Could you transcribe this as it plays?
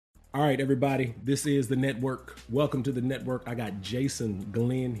All right, everybody, this is the network. Welcome to the network. I got Jason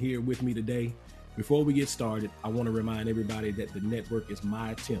Glenn here with me today. Before we get started, I want to remind everybody that the network is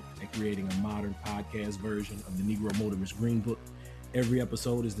my attempt at creating a modern podcast version of the Negro Motorist Green Book. Every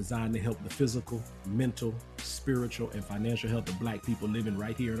episode is designed to help the physical, mental, spiritual, and financial health of Black people living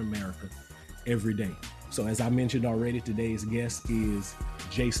right here in America every day. So as I mentioned already, today's guest is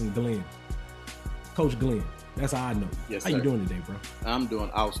Jason Glenn. Coach Glenn, that's how I know. Yes, how sir. You doing today, bro? I'm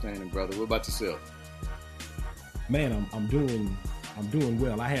doing outstanding, brother. What about yourself? Man, I'm doing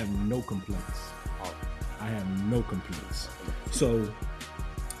well. I have no complaints. Oh. I have no complaints. So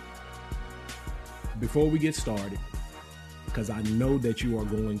before we get started, because I know that you are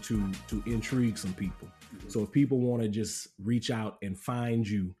going to intrigue some people. Mm-hmm. So if people want to just reach out and find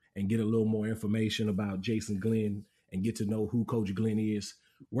you and get a little more information about Jason Glenn and get to know who Coach Glenn is,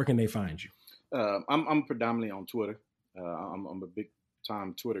 where can they find you? I'm predominantly on Twitter. I'm a big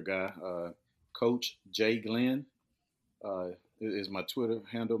time Twitter guy. Coach J Glenn is my Twitter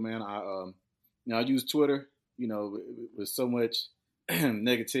handle, man. I use Twitter, with so much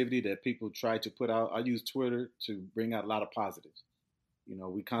negativity that people try to put out. I use Twitter to bring out a lot of positives.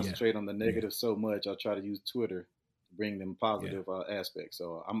 We concentrate on the negative so much. I try to use Twitter to bring them positive aspects.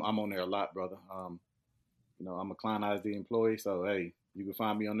 So I'm on there a lot, brother. I'm a Klein ISD employee, so hey, you can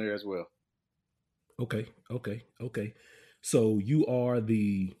find me on there as well. Okay. So you are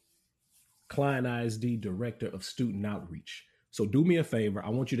the Klein ISD Director of Student Outreach. So do me a favor. I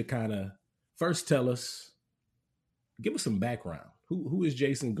want you to kind of first give us some background. Who is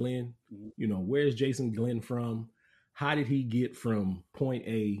Jason Glenn? Where is Jason Glenn from? How did he get from point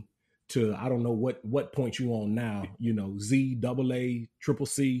A to, I don't know what point you on now, Z, AA, triple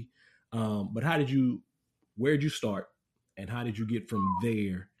C. But where'd you start and how did you get from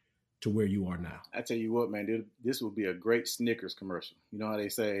there to where you are now? I tell you what, man, this will be a great Snickers commercial. You know how they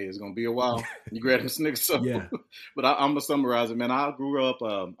say it's going to be a while. You grab them Snickers. So. Yeah. But I'm going to summarize it, man. I grew up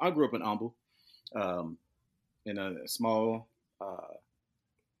in Humble, in a small,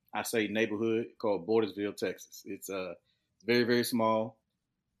 neighborhood called Bordersville, Texas. It's very, very small.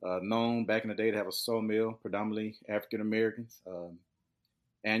 Known back in the day to have a sawmill, predominantly African Americans.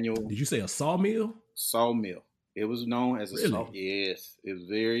 Annual. Did you say a sawmill? Sawmill. It was known as a really? Yes. It was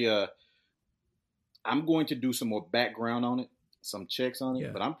very I'm going to do some more background on it, some checks on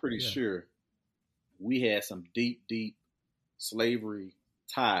it, but I'm pretty sure we had some deep, deep slavery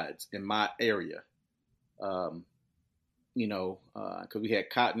ties in my area. Because we had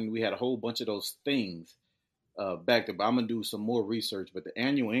cotton, we had a whole bunch of those things back there. But I'm gonna do some more research. But the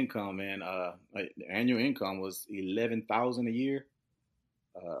annual income, man, was $11,000 a year.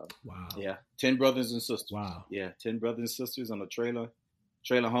 Wow. Yeah, 10 brothers and sisters. Wow. Yeah, 10 brothers and sisters on a trailer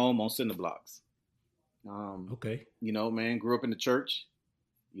home on cinder blocks. Okay. Man, grew up in the church.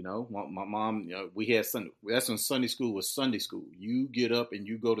 My mom, we had Sunday. That's when Sunday school was Sunday school. You get up and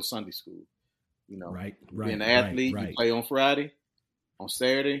you go to Sunday school. Right. Being an athlete, you play on Friday, on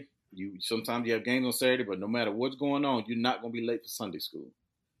Saturday. Sometimes you have games on Saturday, but no matter what's going on, you're not going to be late for Sunday school.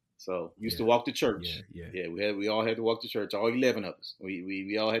 So used to walk to church. Yeah. We all had to walk to church. All 11 of us.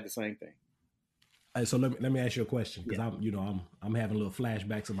 We all had the same thing. So let me ask you a question because I'm having little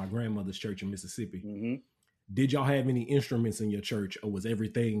flashbacks of my grandmother's church in Mississippi. Mm-hmm. Did y'all have any instruments in your church, or was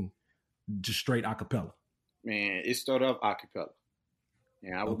everything just straight a cappella? Man, it started off a cappella,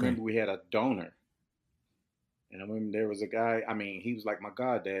 and I remember we had a donor, and I remember there was a guy. I mean, he was like my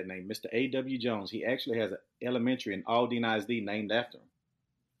goddad, named Mr. A.W. Jones. He actually has an elementary in Aldine ISD named after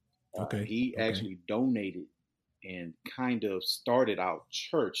him. He actually donated and kind of started our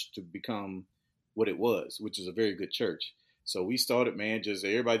church to become what it was, which is a very good church. So we started, man,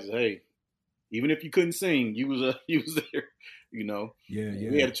 everybody just, hey, even if you couldn't sing, you was there, Yeah.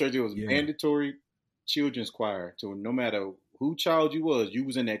 We had a church that was mandatory children's choir. So no matter who child you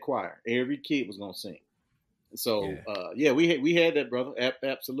was in that choir. Every kid was gonna sing. So we had that, brother.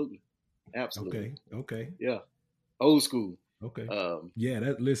 Absolutely. Okay. Yeah, old school. Okay.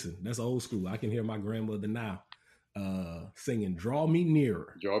 That's old school. I can hear my grandmother now singing "Draw Me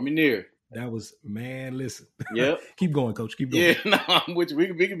Nearer." Draw me near. That was, man, listen. Yeah. Keep going, Coach. Keep going. Yeah, no, I'm with you. We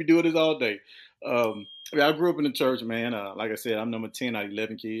could be doing this all day. I grew up in the church, man. Like I said, I'm number 10 out of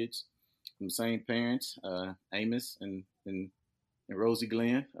 11 kids from the same parents, Amos and Rosie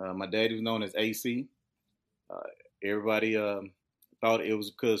Glenn. My daddy was known as AC. Everybody thought it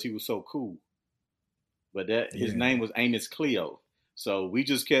was because he was so cool. But his name was Amos Cleo. So we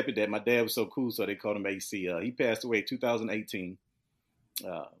just kept it that my dad was so cool, so they called him AC. He passed away in 2018.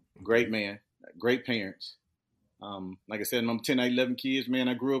 Great man, great parents. Like I said, I'm 10 out of 11 kids, man.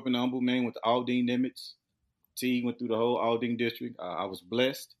 I grew up in Humble, man, with the Aldine Nimitz. T went through the whole Aldine district. I was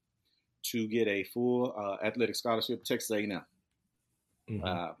blessed. to get a full athletic scholarship, Texas A&M,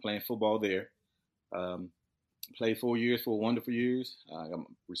 playing football there. Played 4 years, 4 wonderful years.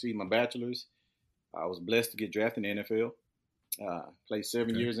 Received my bachelor's. I was blessed to get drafted in the NFL. Played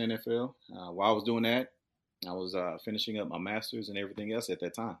 7 years in the NFL. While I was doing that, I was finishing up my master's and everything else at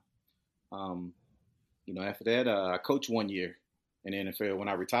that time. After that, I coached 1 year in the NFL. When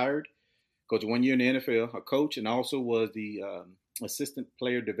I retired, coached 1 year in the NFL, a coach, and also was the assistant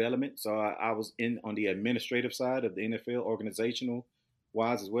player development. So I was on the administrative side of the NFL, organizational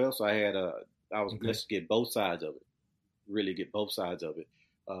wise as well. So I was blessed to get both sides of it, really get both sides of it.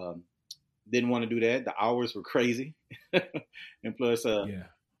 Didn't want to do that. The hours were crazy. And plus,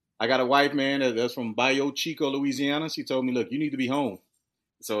 I got a wife, man, that's from Bayou Chico, Louisiana. She told me, look, you need to be home.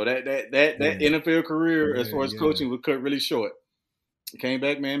 So that NFL career, as far as coaching, was cut really short. Came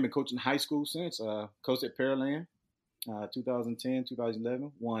back, man, been coaching high school since. Coached at Pearland, 2010,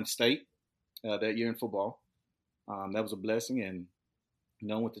 2011. Won state that year in football. That was a blessing. And,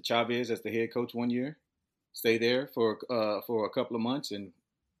 went to Chavez as the head coach 1 year. Stayed there for a couple of months and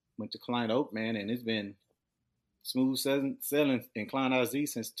went to Klein Oak, man. And it's been smooth sailing in Klein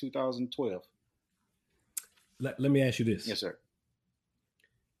IZ since 2012. Let me ask you this. Yes, sir.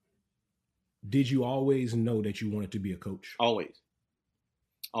 Did you always know that you wanted to be a coach? Always.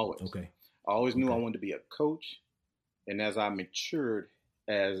 Okay. I always knew I wanted to be a coach. And as I matured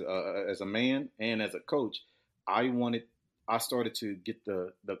as a man and as a coach, I started to get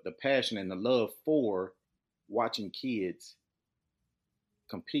the passion and the love for watching kids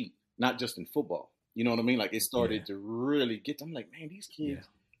compete, not just in football. You know what I mean? Like, it started to really get them. Like, man, these kids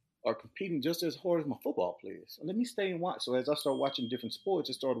are competing just as hard as my football players. So let me stay and watch. So as I started watching different sports,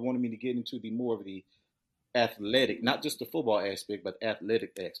 it started wanting me to get into the more of the athletic, not just the football aspect, but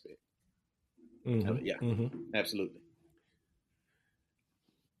athletic aspect. Absolutely.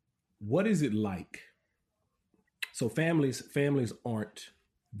 What is it like? So families aren't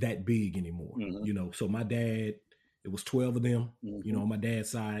that big anymore. So my dad, it was 12 of them, on my dad's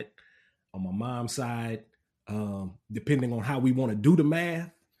side. On my mom's side, depending on how we want to do the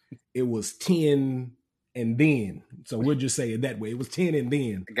math, it was 10 and then. So we'll just say it that way. It was 10 and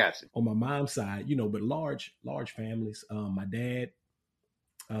then. Gotcha. On my mom's side, but large families. My dad,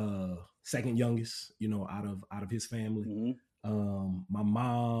 second youngest, out of his family. My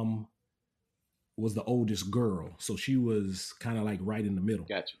mom was the oldest girl, so she was kind of like right in the middle.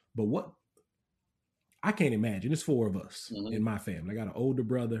 Gotcha. But what I can't imagine, it's 4 of us in my family. I got an older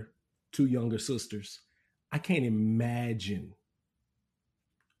brother, 2 younger sisters. I can't imagine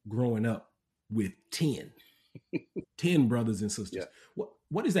growing up with 10 brothers and sisters. Yeah.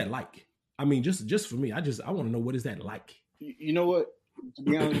 What is that like? I mean, just for me, I want to know, what is that like? You know what? To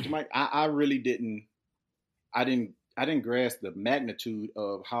be honest with you, Mike, I really didn't grasp the magnitude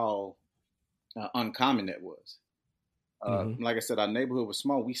of how uncommon that was. Like I said, our neighborhood was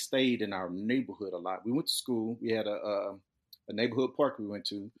small. We stayed in our neighborhood a lot. We went to school. We had a neighborhood park we went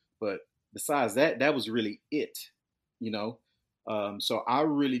to, but besides that was really it, So I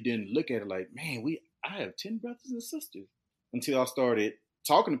really didn't look at it like, man, I have 10 brothers and sisters, until I started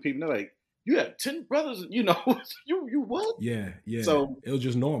talking to people. They're like, you have 10 brothers, you what? Yeah. So it was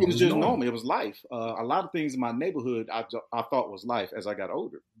just normal. It was just normal. It was life. A lot of things in my neighborhood I thought was life as I got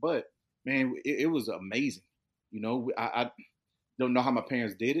older. But man, it was amazing. I don't know how my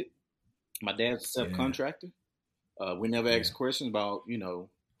parents did it. My dad's a self-contractor. We never asked questions about,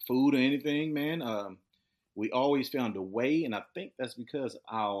 food or anything, man. We always found a way, and I think that's because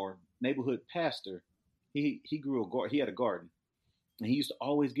our neighborhood pastor, he grew a garden. He had a garden, and he used to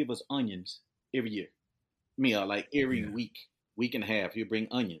always give us onions every year. Like every week and a half, he'd bring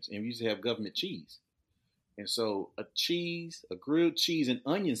onions, and we used to have government cheese. And so a grilled cheese and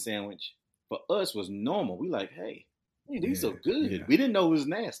onion sandwich for us was normal. We like, hey, these are good. Yeah. We didn't know it was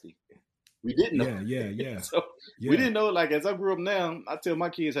nasty. We didn't know. Yeah. So we didn't know. Like, as I grew up now, I tell my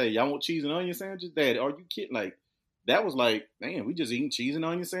kids, hey, y'all want cheese and onion sandwiches? Dad, are you kidding? Like, that was like, man, we just eating cheese and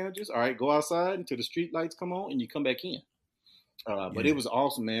onion sandwiches. All right, go outside until the street lights come on and you come back in. But it was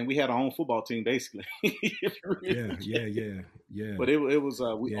awesome, man. We had our own football team, basically. Yeah. But it was,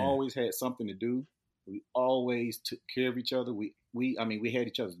 we always had something to do. We always took care of each other. We had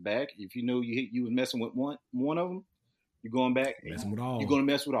each other's back. If you know you was messing with one of them, you're going back. Messing with all. You're going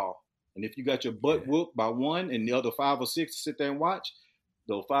to mess with all. And if you got your butt whooped by one and the other 5 or 6 sit there and watch,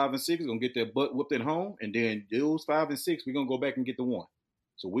 those 5 and 6 are going to get their butt whooped at home. And then those 5 and 6, we're going to go back and get the 1.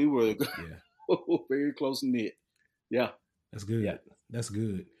 So we were very close knit. Yeah. That's good. Yeah. That's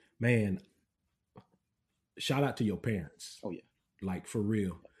good. Man, shout out to your parents. Oh, yeah. Like, for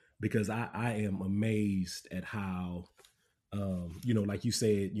real. Because I am amazed at how Like you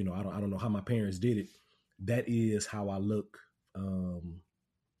said, I don't know how my parents did it. That is how I look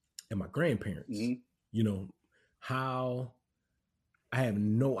at my grandparents. How I have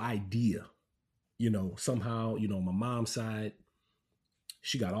no idea. Somehow, my mom's side,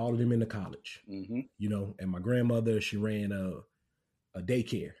 she got all of them into college. And my grandmother, she ran a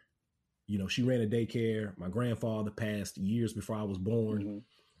daycare. She ran a daycare. My grandfather passed years before I was born.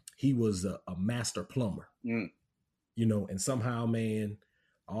 He was a master plumber. And somehow, man,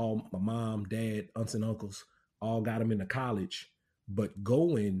 all my mom, dad, aunts and uncles all got him into college. But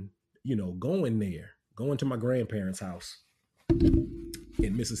going to my grandparents' house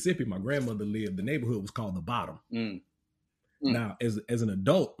in Mississippi, my grandmother lived, the neighborhood was called the Bottom. Now, as an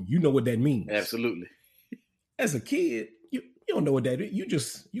adult, you know what that means. Absolutely. As a kid, you don't know what that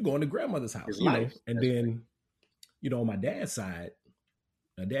is. You go into grandmother's house, life. And That's then, right. On my dad's side,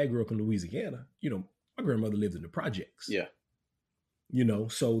 my dad grew up in Louisiana. My grandmother lived in the projects. Yeah.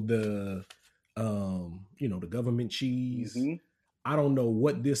 So the, the government cheese. I don't know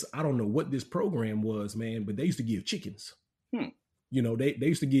what this program was, man, but they used to give chickens. They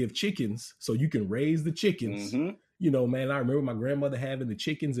used to give chickens so you can raise the chickens. Man, I remember my grandmother having the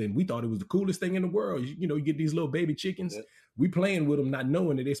chickens, and we thought it was the coolest thing in the world. You get these little baby chickens. Yeah. We playing with them, not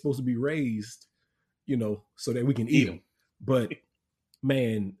knowing that they're supposed to be raised, so that we can eat them. But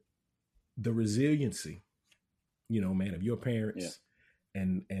man, the resiliency, man, of your parents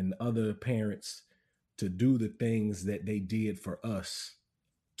and other parents to do the things that they did for us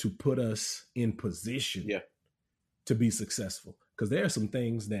to put us in position to be successful. Because there are some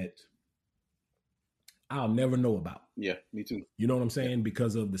things that I'll never know about. Yeah, me too. You know what I'm saying? Yeah.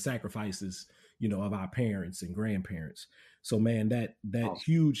 Because of the sacrifices, of our parents and grandparents. So man, that awesome.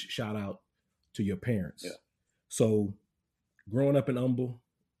 Huge shout out to your parents. Yeah. So growing up in Humble,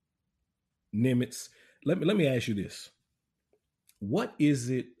 Nimitz, let me ask you this. What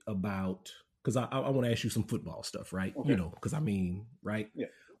is it about, because I want to ask you some football stuff, right? Okay. Because right? Yeah.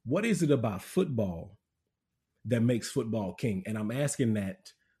 What is it about football that makes football king? And I'm asking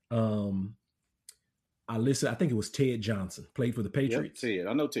that, I think it was Ted Johnson, played for the Patriots. Yep, Ted.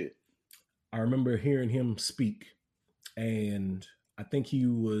 I know Ted. I remember hearing him speak, and I think he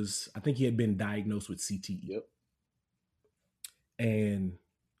had been diagnosed with CTE. Yep. And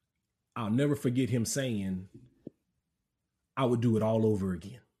I'll never forget him saying, I would do it all over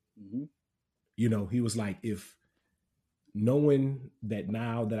again. He was like, if knowing that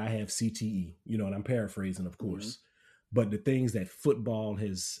now that I have CTE, and I'm paraphrasing, of course, but the things that football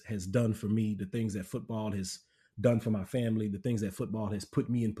has done for me, the things that football has done for my family, the things that football has put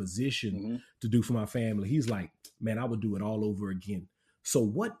me in position to do for my family, he's like, man, I would do it all over again. So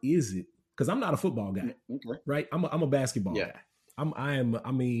what is it? Because I'm not a football guy, right? I'm a basketball guy.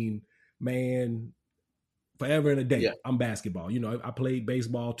 Man, forever and a day, I'm basketball. I played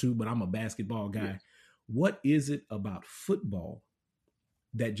baseball too, but I'm a basketball guy. Yeah. What is it about football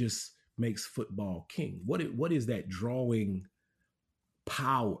that just makes football king? What is that drawing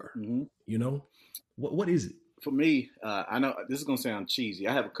power? What is it? For me, I know this is going to sound cheesy.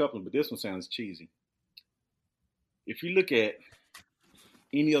 I have a couple, but this one sounds cheesy. If you look at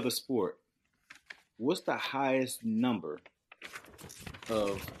any other sport, what's the highest number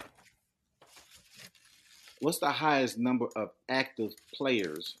of active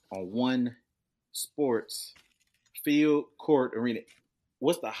players on one sports field, court, arena?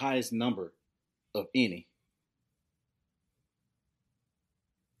 What's the highest number of any?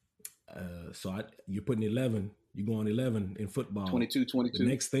 You're putting 11. You're going 11 in football. 22. The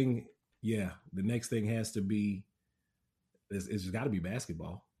next thing has to be, it's got to be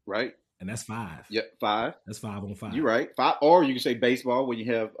basketball. Right. And that's 5. Yep, 5. That's 5 on 5. You're right. 5, or you can say baseball, where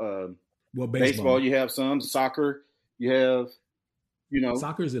you have baseball, you have some. Soccer, you have,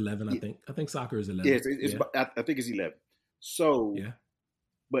 Soccer is 11, I think. I think soccer is 11. Yes, I think it's 11. So,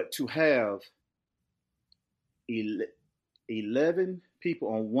 but to have 11 people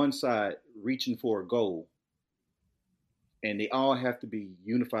on one side reaching for a goal, and they all have to be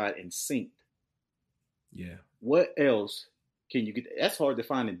unified and synced. Yeah. What else can you get? That's hard to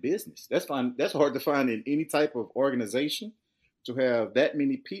find in business. That's hard to find in any type of organization, to have that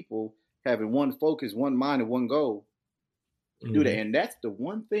many people having one focus, one mind, and one goal. Do that. And that's the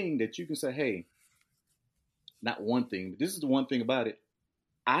one thing that you can say, hey, not one thing, but this is the one thing about it.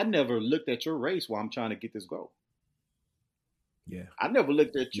 I never looked at your race while I'm trying to get this goal. Yeah. I never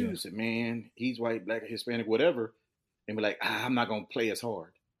looked at you and said, man, he's white, black, Hispanic, whatever, and be like, I'm not going to play as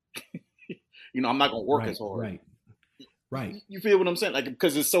hard. I'm not going to work as hard. Right. You feel what I'm saying? Like,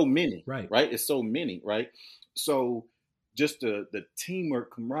 because it's so many. Right. It's so many. Right. So just the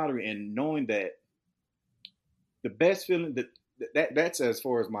teamwork, camaraderie, and knowing that the best feeling that's as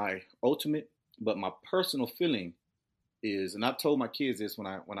far as my ultimate, but my personal feeling is, and I told my kids this when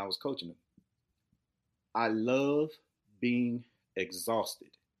I was coaching them. I love being exhausted.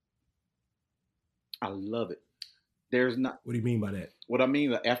 I love it. There's not. What do you mean by that? What I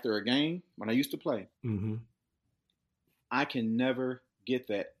mean, after a game, when I used to play, Mm-hmm. I can never get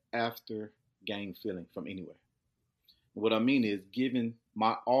that after game feeling from anywhere. What I mean is giving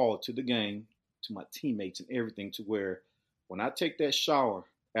my all to the game, to my teammates and everything, to where when I take that shower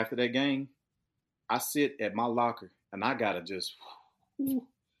after that game, I sit at my locker and I gotta just,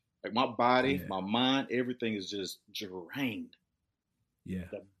 like, my body, my mind, everything is just drained. Yeah.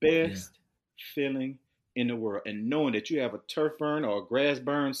 The best feeling in the world. And knowing that you have a turf burn or a grass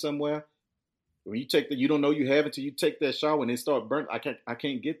burn somewhere, when you take you don't know you have it until you take that shower and it start burning. I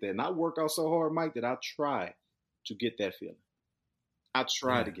can't get that. And I work out so hard, Mike, that I try to get that feeling. I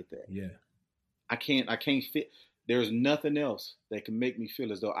try to get that. Yeah. I can't fit. There's nothing else that can make me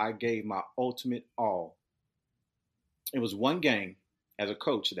feel as though I gave my ultimate all. It was one game as a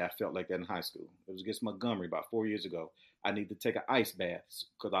coach that I felt like that in high school. It was against Montgomery about 4 years ago. I needed to take an ice bath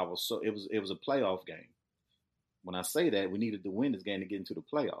because it was a playoff game. When I say that, we needed to win this game to get into the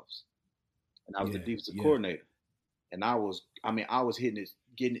playoffs. And I was the defensive coordinator. And I was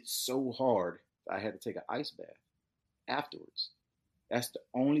getting it so hard that I had to take an ice bath afterwards. That's the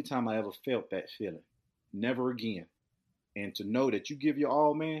only time I ever felt that feeling. Never again. And to know that you give your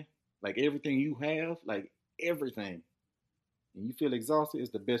all, man, like everything you have, like everything, and you feel exhausted,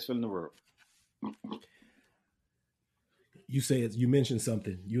 is the best feeling in the world. You mentioned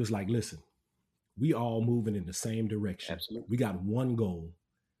something. You was like, listen, we all moving in the same direction. Absolutely. We got one goal.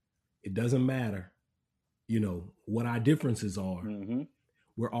 It doesn't matter, what our differences are. Mm-hmm.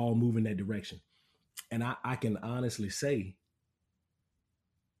 We're all moving that direction. And I can honestly say,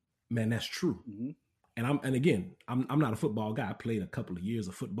 man, that's true. Mm-hmm. And again, I'm not a football guy. I played a couple of years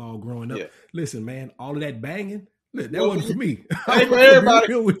of football growing up. Yeah. Listen, man, all of that banging, that wasn't for me. It ain't for everybody.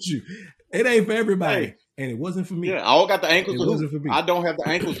 Real with you. It ain't for everybody. Hey. And it wasn't for me. Yeah, I all got the ankles to hoop. For me. I don't have the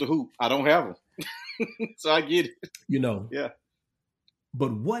ankles to hoop. I don't have them. So I get it. Yeah.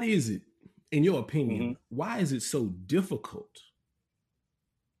 But what is it, in your opinion, mm-hmm. why is it so difficult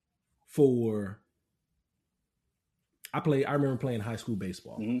for... I remember playing high school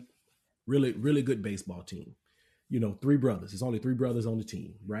baseball. Mm-hmm. Really, really good baseball team. 3 brothers. There's only 3 brothers on the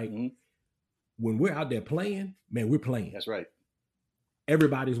team, right? Mm-hmm. When we're out there playing, man, we're playing. That's right.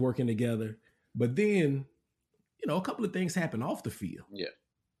 Everybody's working together. But then, a couple of things happen off the field. Yeah.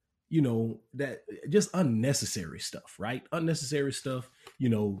 That just unnecessary stuff, right? Unnecessary stuff,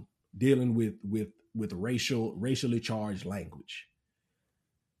 dealing with racially charged language.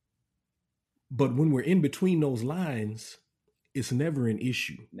 But when we're in between those lines, it's never an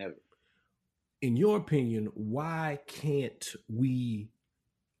issue. Never. In your opinion, why can't we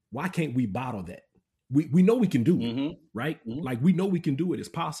bottle that? We know we can do it, mm-hmm. right? Mm-hmm. Like, we know we can do it. It's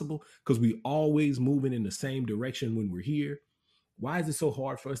possible because we always moving in the same direction when we're here. Why is it so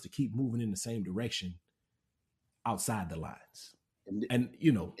hard for us to keep moving in the same direction outside the lines? And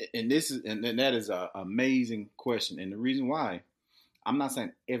that is an amazing question. And the reason why, I'm not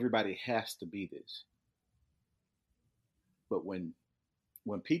saying everybody has to be this, but when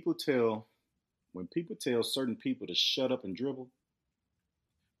people tell certain people to shut up and dribble,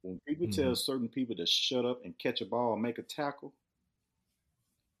 when people mm-hmm. tell certain people to shut up and catch a ball and make a tackle,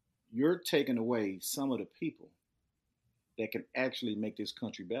 you're taking away some of the people that can actually make this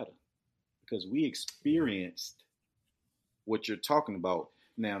country better, because we experienced what you're talking about.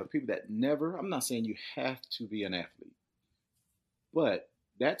 Now, the people that never, I'm not saying you have to be an athlete, but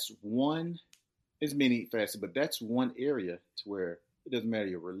that's one, there's many facets, but that's one area to where it doesn't matter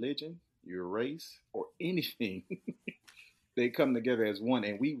your religion, your race, or anything. They come together as one,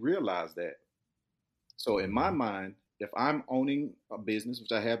 and we realize that. So in my mind, if I'm owning a business,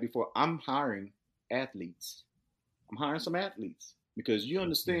 which I have before, I'm hiring athletes. I'm hiring some athletes, because you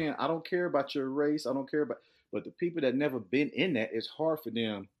understand, I don't care about your race. I don't care about, but the people that never been in that, it's hard for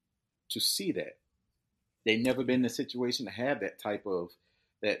them to see that. They never been in a situation to have that type of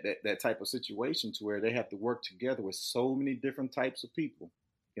situation, to where they have to work together with so many different types of people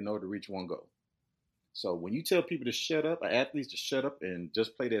in order to reach one goal. So when you tell people to shut up, or athletes to shut up and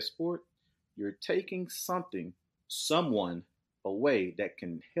just play their sport, you're taking someone away that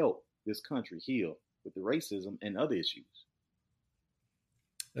can help this country heal with the racism and other issues.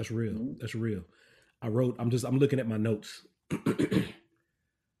 That's real. Mm-hmm. That's real. I'm looking at my notes.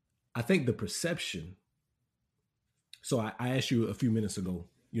 I think the perception. So I asked you a few minutes ago,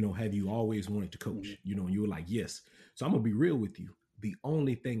 have you always wanted to coach? Mm-hmm. And you were like, yes. So I'm going to be real with you. The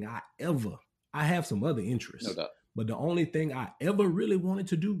only thing I have some other interests. No doubt. but the only thing I ever really wanted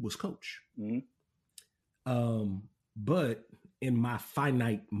to do was coach. Mm-hmm. But in my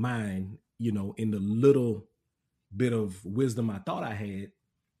finite mind, in the little bit of wisdom I thought I had,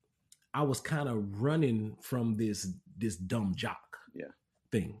 I was kind of running from this dumb jock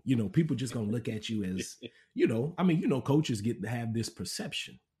thing. People just gonna look at you as, coaches get to have this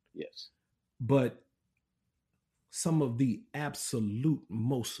perception. Yes. But some of the absolute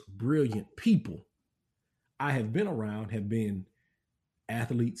most brilliant people I have been around have been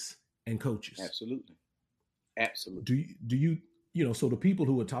athletes and coaches. Absolutely. Absolutely. Do you, so the people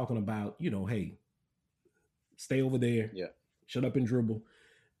who are talking about, hey, stay over there, shut up and dribble.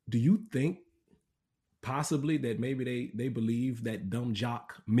 Do you think possibly that maybe they believe that dumb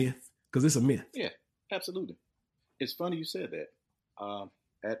jock myth? Because it's a myth. Yeah, absolutely. It's funny you said that.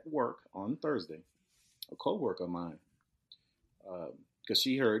 At work on Thursday, a coworker of mine, because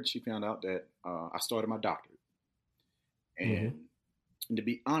she found out that I started my doctorate. And to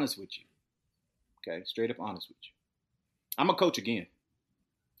be honest with you, okay, straight up honest with you, I'm a coach again.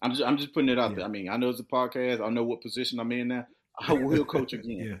 I'm just putting it out there. I mean, I know it's a podcast. I know what position I'm in now. I will coach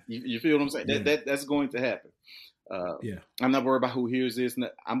again. You feel what I'm saying? That's going to happen. I'm not worried about who hears this.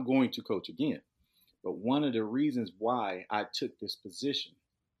 I'm going to coach again. But one of the reasons why I took this position,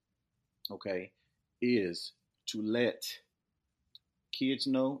 okay, is to let kids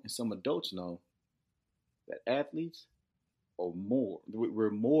know and some adults know that athletes are more.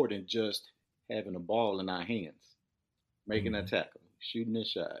 We're more than just having a ball in our hands, making a tackle, shooting a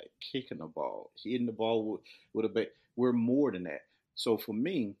shot, kicking the ball, hitting the ball with a bat. We're more than that. So for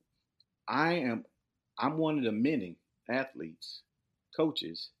me, I'm one of the many athletes,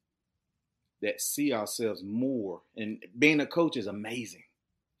 coaches that see ourselves more. And being a coach is amazing.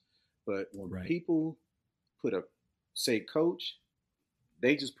 But when people say coach,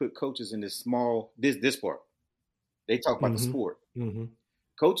 they just put coaches in this part. They talk about the sport.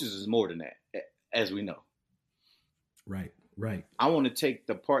 Coaches is more than that, as we know. Right. I want to take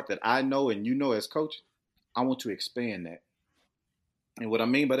the part that I know and you know as coach. I want to expand that. And what I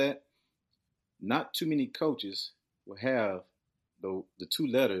mean by that, not too many coaches will have the two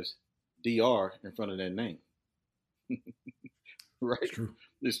letters DR in front of their name. Right? It's true.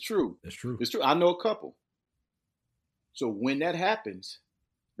 It's true. It's true. I know a couple. So when that happens,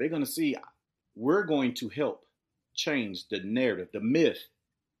 they're going to see we're going to help change the narrative, the myth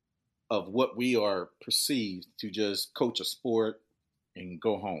of what we are perceived to just coach a sport and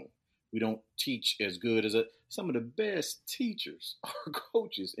go home. We don't teach as good as some of the best teachers are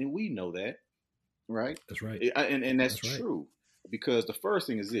coaches, and we know that, right? That's right. And that's true, because the first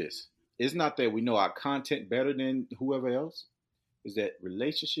thing is this. It's not that we know our content better than whoever else. It's that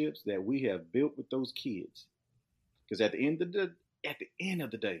relationships that we have built with those kids. Because at the end of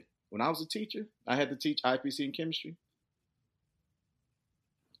the day, when I was a teacher, I had to teach IPC and chemistry.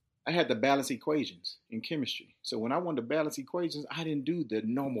 I had to balance equations in chemistry. So when I wanted to balance equations, I didn't do the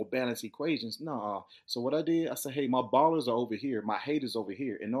normal balance equations. No. So what I did, I said, hey, my ballers are over here. My haters over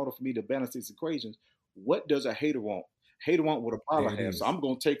here. In order for me to balance these equations, what does a hater want? Hater want what a baller has. So I'm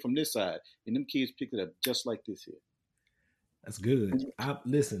going to take from this side. And them kids picked it up just like this here. That's good.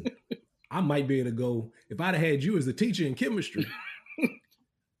 Listen, I might be able to go, if I'd have had you as a teacher in chemistry,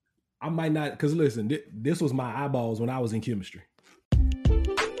 I might not, because listen, this was my eyeballs when I was in chemistry.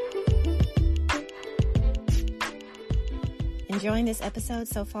 Enjoying this episode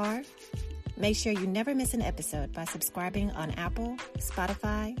so far? Make sure you never miss an episode by subscribing on Apple,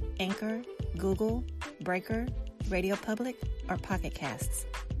 Spotify, Anchor, Google, Breaker, Radio Public, or Pocket Casts.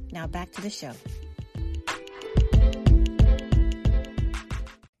 Now back to the show.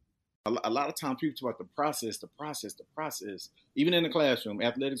 A lot of times people talk about the process. Even in the classroom,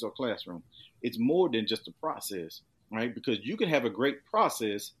 athletics or classroom, it's more than just the process, right? Because you can have a great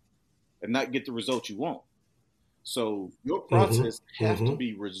process and not get the result you want. So your process has to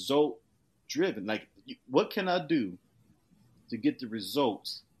be result driven. Like, what can I do to get the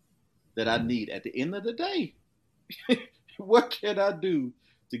results that I need at the end of the day? What can I do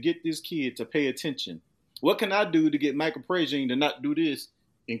to get this kid to pay attention? What can I do to get Michael Pragine to not do this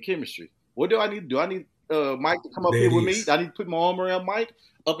in chemistry? What do I need to do? I need Mike to come up here with me. I need to put my arm around Mike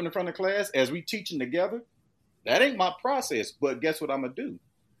up in the front of class as we teaching together. That ain't my process, but guess what I'm going to do?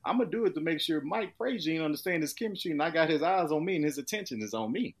 I'm going to do it to make sure Mike Pragine understands his chemistry and I got his eyes on me and his attention is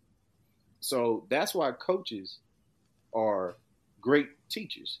on me. So that's why coaches are great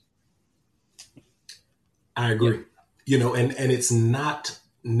teachers. I agree. Yeah. And it's not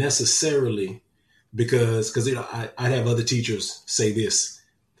necessarily because I have other teachers say this,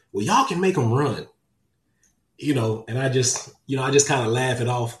 well, y'all can make them run, and I just kind of laugh it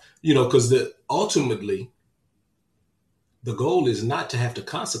off, because ultimately the goal is not to have to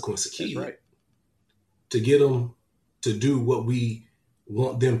consequence a kid. That's right. To get them to do what we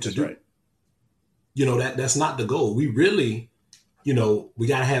want them to do. Right. That's not the goal. We really, you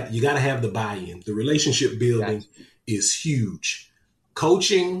gotta have the buy-in. The relationship building is huge.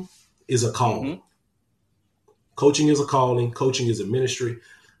 Coaching is a calling. Mm-hmm. Coaching is a calling. Coaching is a ministry.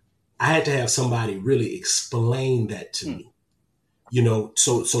 I had to have somebody really explain that to me,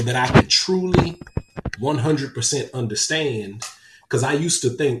 so that I could truly 100% understand. Because I used to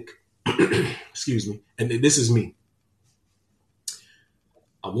think, excuse me, and this is me.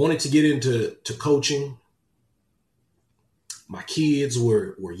 I wanted to get into coaching. My kids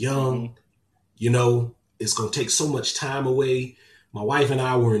were young. Mm-hmm. It's going to take so much time away. My wife and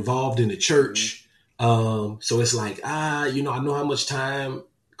I were involved in the church. So it's like, I know how much time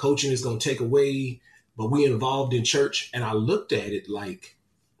coaching is going to take away, but we involved in church. And I looked at it like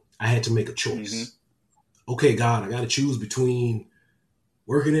I had to make a choice. Mm-hmm. Okay, God, I got to choose between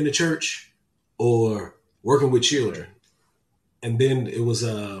working in the church or working with children. And then it was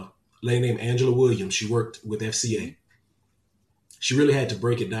a lady named Angela Williams. She worked with FCA. She really had to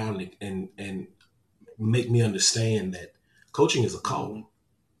break it down and make me understand that coaching is a calling.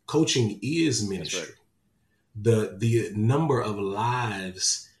 Coaching is ministry. Right. The number of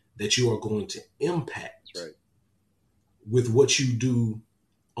lives that you are going to impact with what you do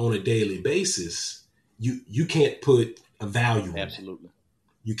on a daily basis, you can't put a value on that. Absolutely.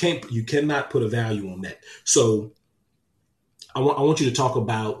 You cannot put a value on that. So I want you to talk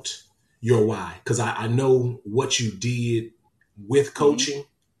about your why, because I know what you did with coaching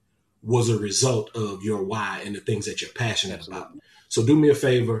was a result of your why and the things that you're passionate about. So do me a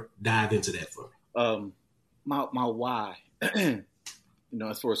favor, dive into that for me. My why,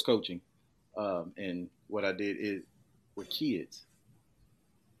 as far as coaching, and what I did is with kids.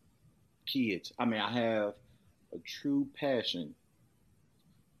 I mean, I have a true passion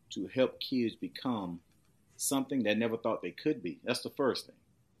to help kids become something they never thought they could be. That's the first thing,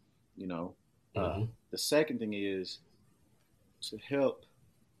 The second thing is to help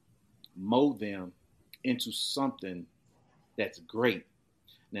mold them into something that's great.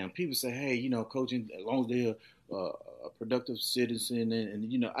 Now, people say, hey, coaching, as long as they're a productive citizen,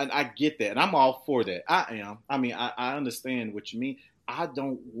 and I get that. And I'm all for that. I am. I mean, I understand what you mean. I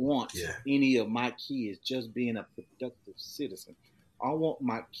don't want any of my kids just being a productive citizen. I want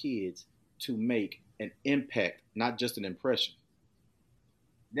my kids to make an impact, not just an impression.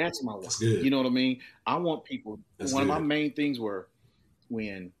 That's my one. You know what I mean? I want people. One of my main things were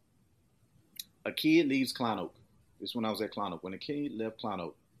when a kid leaves Klein Oak. This is when I was at Klein Oak. When a kid left Klein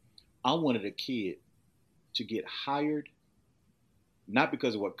Oak, I wanted a kid to get hired, not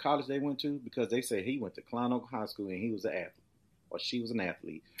because of what college they went to, because they say he went to Klein Oak High School and he was an athlete, or she was an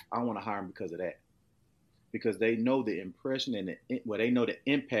athlete. I want to hire him because of that. Because they know the impression and they know the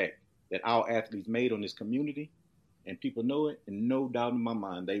impact that our athletes made on this community, and people know it, and no doubt in my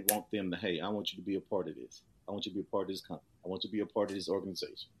mind, they want them to, hey, I want you to be a part of this. I want you to be a part of this company. I want you to be a part of this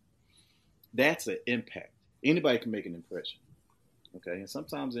organization. That's an impact. Anybody can make an impression. Okay, and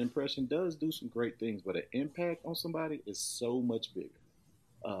sometimes the impression does do some great things, but an impact on somebody is so much bigger.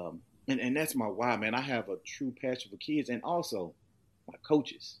 And that's my why, man. I have a true passion for kids and also my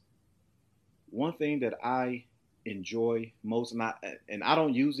coaches. One thing that I enjoy most, and I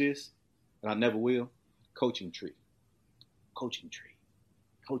don't use this, and I never will, coaching tree.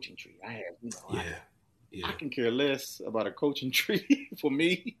 I have, I can care less about a coaching tree. For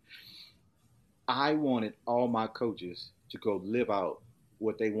me, I wanted all my coaches to go live out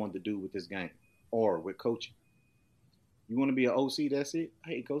what they wanted to do with this game or with coaching. You want to be an OC, that's it?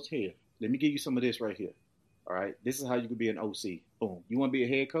 Hey, coach, here, let me give you some of this right here. All right, this is how you can be an OC. Boom. You want to be a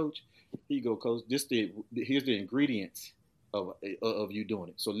head coach? Here you go, coach. Here's the ingredients of you doing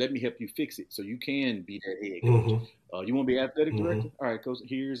it. So let me help you fix it so you can be that head coach. You want to be athletic director? All right, coach.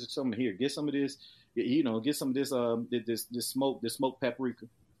 Here's some here. Get some of this. Get some of this this smoked paprika.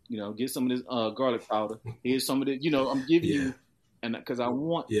 Get some of this garlic powder. Here's some of this. I'm giving you, and because I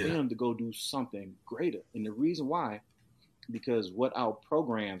want them to go do something greater. And the reason why, because what our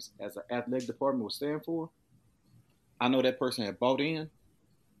programs as an athletic department will stand for, I know that person had bought in,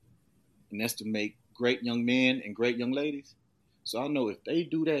 and that's to make great young men and great young ladies. So I know if they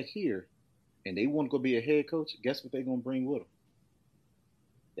do that here, and they want to go be a head coach, guess what they're going to bring with them?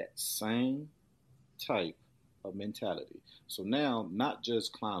 That same type of mentality. So now, not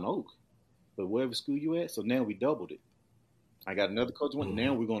just Klein Oak, but wherever school you at, so now we doubled it. I got another coach one,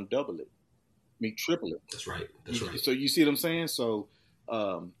 now we're going to double it. Triple it. That's right. So you see what I'm saying? So,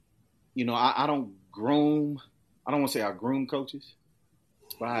 I don't groom, I don't want to say I groom coaches,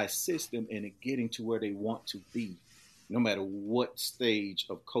 but I assist them in getting to where they want to be. no matter what stage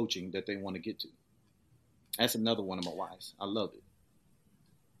of coaching that they want to get to. That's another one of my whys. I love it.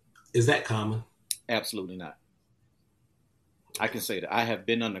 Is that common? Absolutely not. I can say that I have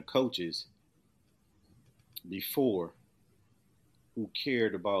been under coaches before who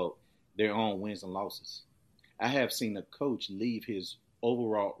cared about their own wins and losses. I have seen a coach leave his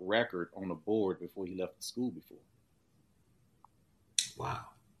overall record on the board before he left the school before.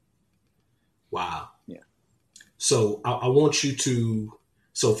 Wow. Yeah. So I want you to,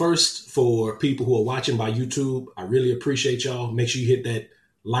 so first, for people who are watching by YouTube, I really appreciate y'all. Make sure you hit that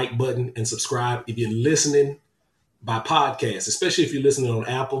like button and subscribe. If you're listening by podcast, especially if you're listening on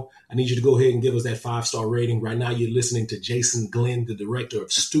Apple, I need you to go ahead and give us that 5-star rating. Right now, you're listening to Jason Glenn, the Director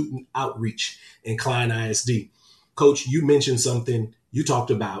of Student Outreach in Klein ISD. Coach, you mentioned something. You talked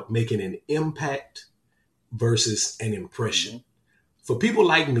about making an impact versus an impression. Mm-hmm. For people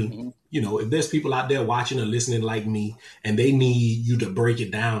like me, mm-hmm. If there's people out there watching or listening like me, and they need you to break it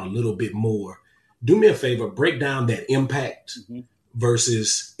down a little bit more, do me a favor, break down that impact mm-hmm.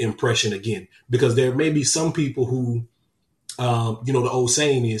 versus impression again, because there may be some people who, the old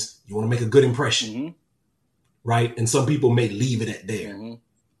saying is, you want to make a good impression, mm-hmm. right? And some people may leave it at there,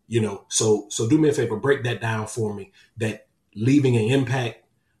 mm-hmm. So do me a favor, break that down for me, that leaving an impact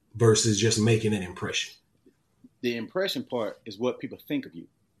versus just making an impression. The impression part is what people think of you,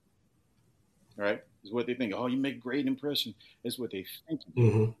 right? Is what they think. Oh, you make a great impression. It's what they think of you.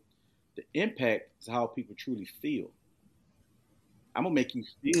 Mm-hmm. The impact is how people truly feel. I'm going to make you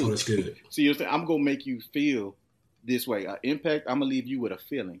feel. Oh, that's good. See, I'm going to make you feel this way. Impact, I'm going to leave you with a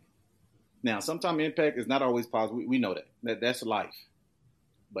feeling. Now, sometimes impact is not always positive. We know that. That's life.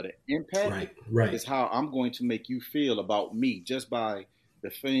 But an impact right. is how I'm going to make you feel about me just by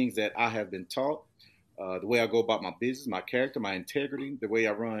the things that I have been taught. The way I go about my business, my character, my integrity, the way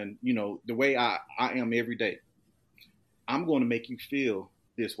I run, the way I am every day. I'm going to make you feel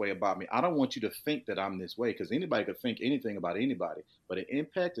this way about me. I don't want you to think that I'm this way, because anybody could think anything about anybody. But an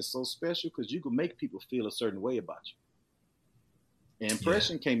impact is so special because you can make people feel a certain way about you. An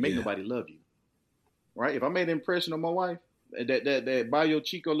impression can't make nobody love you, right? If I made an impression on my wife, that Bayou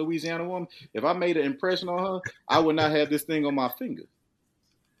Chico, Louisiana woman, if I made an impression on her, I would not have this thing on my finger.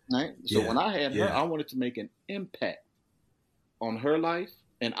 Right? So when I had her, I wanted to make an impact on her life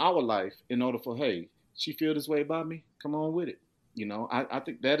and our life in order for, hey, she feel this way about me? Come on with it. I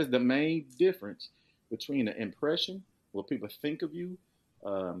think that is the main difference between an impression, what people think of you,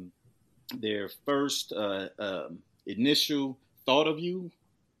 their first initial thought of you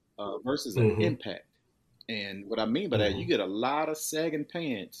versus an impact. And what I mean by that, you get a lot of sagging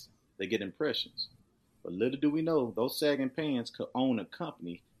pants that get impressions. But little do we know, those sagging pants could own a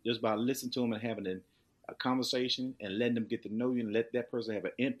company just by listening to them and having a conversation and letting them get to know you and let that person have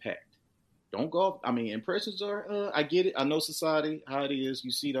an impact. Don't go off. I mean, impressions are, I get it. I know society, how it is. You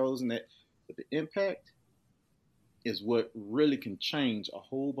see those and that. But the impact is what really can change a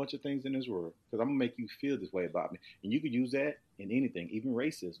whole bunch of things in this world. Because I'm going to make you feel this way about me. And you could use that in anything, even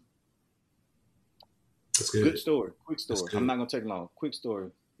racism. That's good. Good story. Quick story. I'm not going to take long. Quick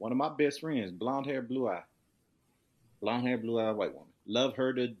story. One of my best friends, blonde hair, blue eye. Blonde hair, blue eye, white woman. Love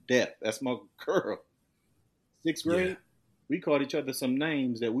her to death. That's my girl. 6th grade, we called each other some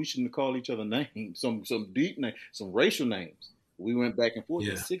names that we shouldn't call each other names. Some deep names, some racial names. We went back and forth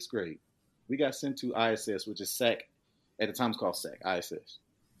in 6th grade. We got sent to ISS, which is SAC. At the time, it's called SAC, ISS.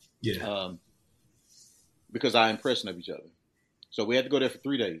 Yeah. Because our impression of each other. So we had to go there for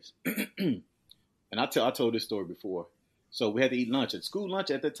 3 days. And I told this story before. So we had to eat lunch. And school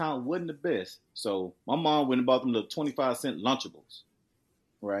lunch at that time wasn't the best. So my mom went and bought them little 25-cent Lunchables,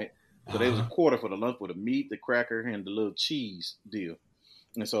 right? So there was a quarter for the lunch with the meat, the cracker, and the little cheese deal.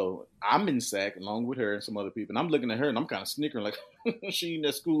 And so I'm in SAC along with her and some other people. And I'm looking at her and I'm kind of snickering like, she eating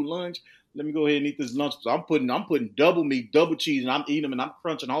that school lunch. Let me go ahead and eat this lunch. So I'm putting double meat, double cheese, and I'm eating them and I'm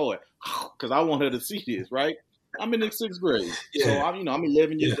crunching hard because I want her to see this, right? I'm in the 6th grade. Yeah. So I'm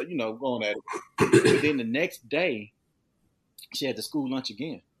 11 years, going at it. But then the next day, she had the school lunch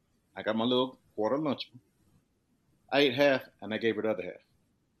again. I got my little quarter lunch. I ate half and I gave her the other half.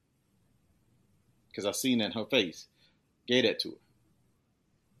 Because I seen that in her face. Gave that to her.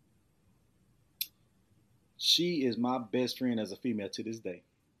 She is my best friend as a female to this day.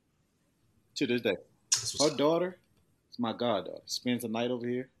 To this day. Her daughter is my goddaughter. Spends the night over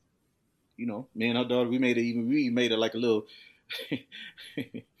here. Me and her daughter, we made it like a little,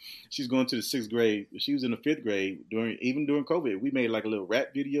 she's going to the 6th grade. She was in the 5th grade during COVID. We made like a little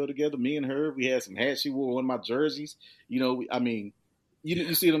rap video together. Me and her, we had some hats. She wore one of my jerseys. You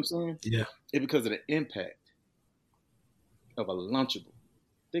see what I'm saying? Yeah. It's because of the impact of a Lunchable.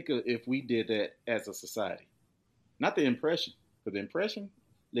 Think of if we did that as a society. not the impression, because the impression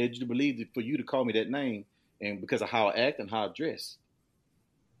led you to believe that for you to call me that name, and because of how I act and how I dress,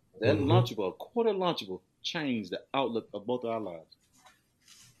 that Lunchable, a quarter Lunchable, changed the outlook of both of our lives.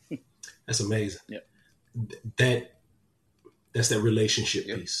 That's amazing. Yep. That's that relationship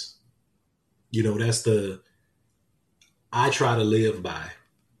Yep. piece. You know, that's I try to live by,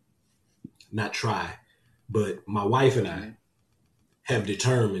 not try, but my wife and I have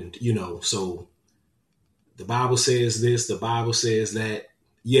determined, you know, so the Bible says this, the Bible says that.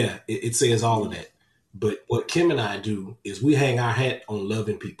 Yeah, it says all of that. But what Kim and I do is we hang our hat on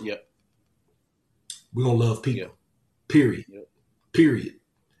loving people. Yep. We're going to love people. Yep. Period. Yep. Period.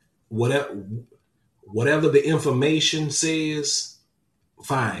 Whatever the information says,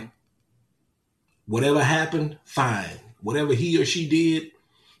 fine. Whatever happened, fine. Whatever he or she did,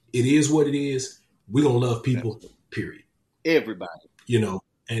 it is what it is. We're going to love people, period. Everybody. You know,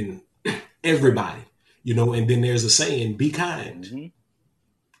 and everybody, you know, and then there's a saying, be kind.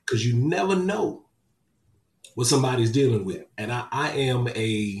 Because you never know what somebody's dealing with. And I'm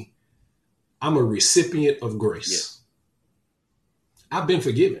a recipient of grace. Yes. I've been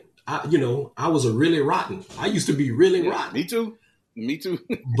forgiven. I was a really rotten. I used to be really rotten. Me too.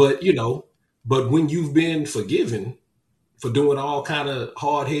 But, you know, but when you've been forgiven for doing all kind of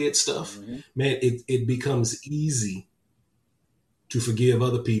hard head stuff, man, it becomes easy to forgive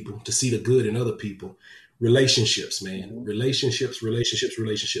other people, to see the good in other people. Relationships, man. Relationships.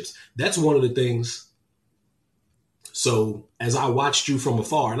 That's one of the things. So as I watched you from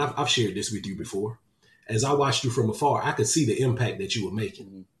afar, and I've shared this with you before, as I watched you from afar, I could see the impact that you were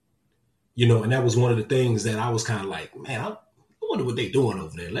making. You know, and that was one of the things that I was kind of like, man, I wonder what they're doing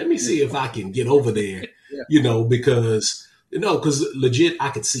over there. Let me see if I can get over there, you know, because legit, I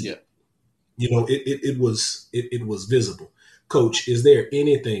could see it. You know, it was visible. Coach, is there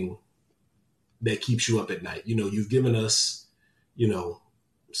anything that keeps you up at night? You know, you've given us, you know,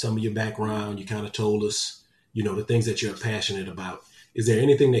 some of your background. You kind of told us, you know, the things that you're passionate about. Is there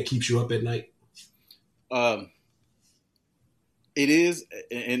anything that keeps you up at night? It is,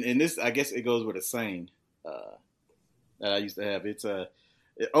 and this, I guess it goes with a saying that I used to have. It's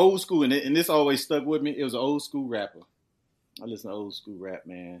old school, and this always stuck with me. It was an old school rapper. I listen to old school rap,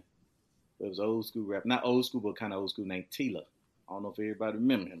 man. It was old school rap, not old school, but kind of old school, named Tila. I don't know if everybody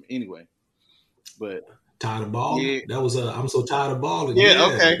remember him. Anyway, but tired of balling. Yeah. That was I'm so tired of balling. Yeah.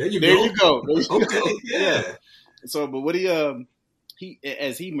 Okay. There you go. Okay. Yeah. So, but what he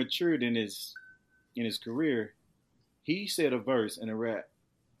as he matured in his career, he said a verse in a rap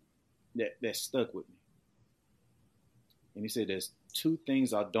that stuck with me. And he said, there's two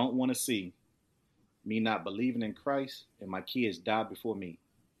things I don't want to see: me not believing in Christ and my kids die before me.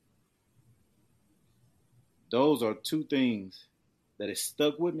 Those are two things that has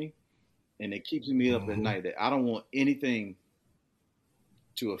stuck with me, and it keeps me up at night, that I don't want anything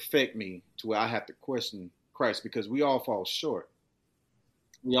to affect me to where I have to question Christ, because we all fall short.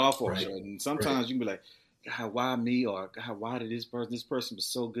 We all fall short. And sometimes you can be like, God, why me? Or God, why did this person was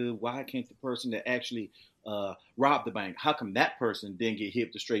so good? Why can't the person that actually robbed the bank, how come that person didn't get hit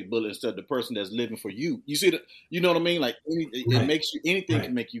with a straight bullet instead of the person that's living for you? You see that? You know what I mean? Like it makes you, anything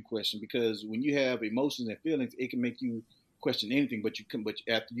can make you question, because when you have emotions and feelings, it can make you question anything. But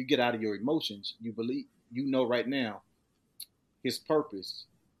after you get out of your emotions, you believe, you know, right now, his purpose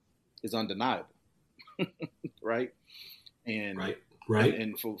is undeniable. Right? And right.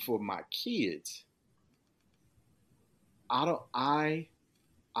 And for my kids, I don't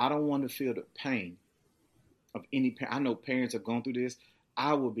want to feel the pain of any parent. I know parents have gone through this.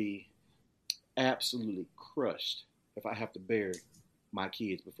 I will be absolutely crushed if I have to bury my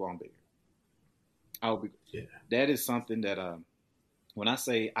kids before I'm buried. I will be. Yeah. That is something that when I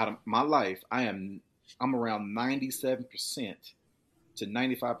say out of my life, I'm around 97% to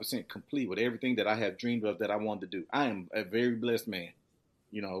 95% complete with everything that I have dreamed of that I wanted to do. I am a very blessed man.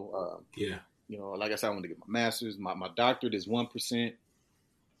 You know. You know, like I said, I want to get my master's. My doctorate is 1%.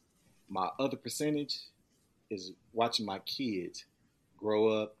 My other percentage is watching my kids grow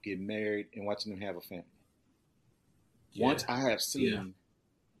up, get married, and watching them have a family. Yeah. Once I have seen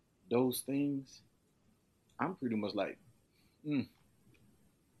those things, I'm pretty much like,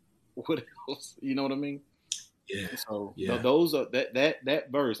 what else? You know what I mean? Yeah. So those are that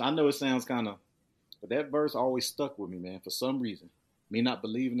verse. I know it sounds kind of, but that verse always stuck with me, man, for some reason. Me not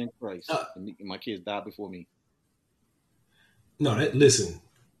believing in Christ, and my kids died before me. No, listen,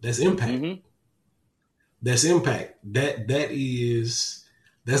 that's impact. That's impact. That's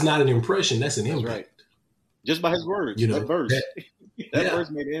not an impression. That's an impact. Right. Just by his words. You know, that verse. That verse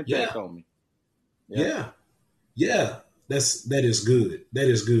made an impact on me. Yeah. That is good. That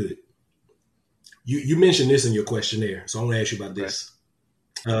is good. You mentioned this in your questionnaire, so I want to ask you about this.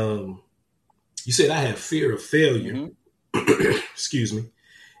 You said I have fear of failure. Mm-hmm. Excuse me.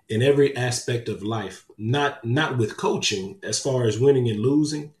 In every aspect of life, not with coaching as far as winning and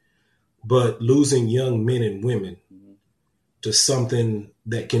losing, but losing young men and women to something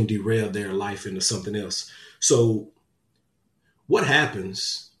that can derail their life into something else. So what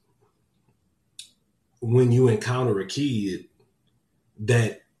happens when you encounter a kid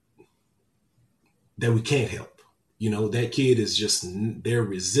that we can't help? You know, that kid is just, they're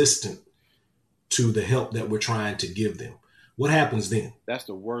resistant to the help that we're trying to give them. What happens then? That's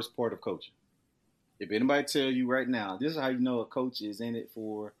the worst part of coaching. If anybody tell you right now, this is how you know a coach is in it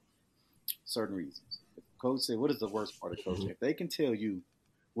for certain reasons. If the coach said, what is the worst part of coaching? Mm-hmm. If they can tell you,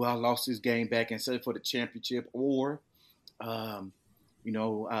 well, I lost this game back and set for the championship, or, I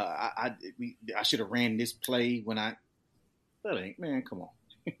should have ran this play when that ain't, man, come on.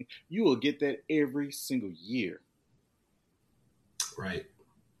 You will get that every single year. Right.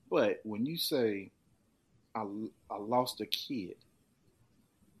 But when you say, I lost a kid,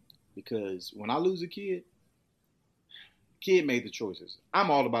 because when I lose a kid made the choices.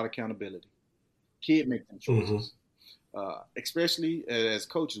 I'm all about accountability. Kid make the choices. Mm-hmm. Especially as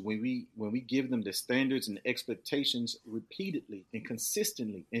coaches, when we give them the standards and the expectations repeatedly and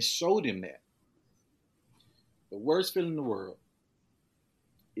consistently and show them that. The worst feeling in the world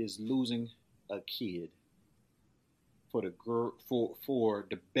is losing a kid for the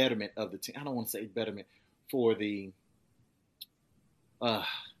betterment of the team. I don't want to say betterment, for the to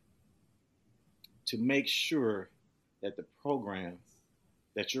make sure that the program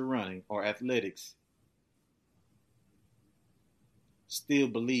that you're running or athletics still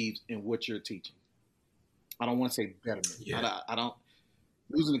believes in what you're teaching. I don't want to say betterment. Yeah. I don't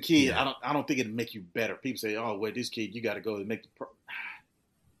losing a kid. Yeah. I don't think it'll make you better. People say, "Oh, well, this kid, you got to go and make the pro."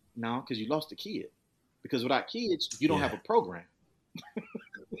 No, because you lost a kid. Because without kids, you don't have a program.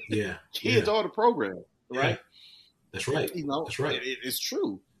 Yeah, kids are the program, right? Yeah. That's right. You know, that's right. It's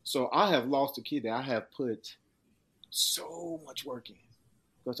true. So I have lost a kid that I have put so much work in,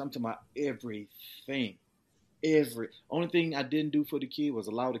 because I'm talking about everything. Only thing I didn't do for the kid was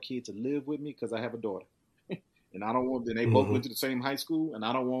allow the kid to live with me, because I have a daughter, and I don't want. Then they both went to the same high school, and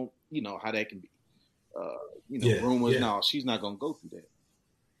I don't want how that can be. Rumors. No, she's not gonna go through that.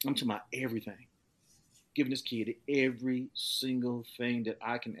 I'm talking about everything. Giving this kid every single thing that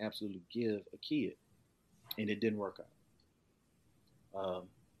I can absolutely give a kid, and it didn't work out.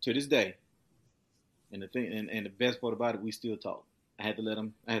 To this day, and the best part about it, we still talk. I had to let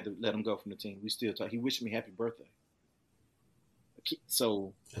him go from the team. We still talk. He wished me happy birthday.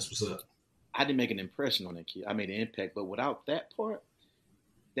 So that's what's up. I didn't make an impression on that kid. I made an impact, but without that part,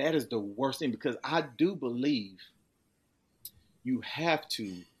 that is the worst thing, because I do believe you have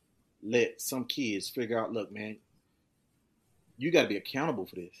to let some kids figure out, look, man, you got to be accountable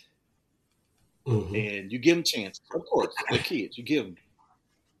for this. Mm-hmm. And you give them chances. Of course, they're kids. You give them.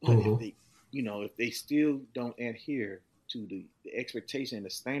 But if they still don't adhere to the expectation and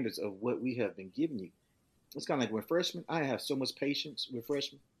the standards of what we have been giving you, it's kind of like when freshmen, I have so much patience with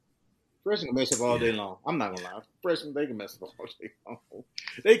freshmen. Freshmen can mess up all day long. I'm not going to lie. Freshmen, they can mess up all day long.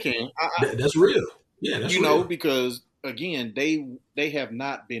 They can. That's real. Yeah, that's real. Because again, they have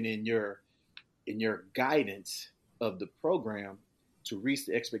not been in your guidance of the program to reach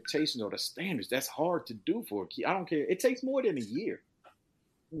the expectations or the standards. That's hard to do for a kid. I don't care. It takes more than a year.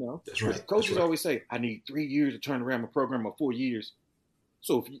 That's right. Coaches always say, I need 3 years to turn around my program, or 4 years.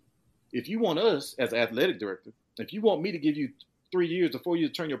 So if you want us as an athletic director, if you want me to give you 3 years or 4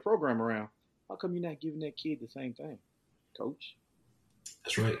 years to turn your program around, how come you're not giving that kid the same thing, Coach?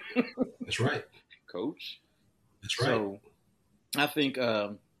 That's right. That's right. Coach. That's right. So I think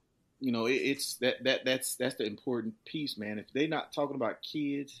it's that's the important piece, man. If they're not talking about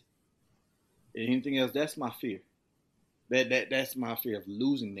kids and anything else, that's my fear. That's my fear of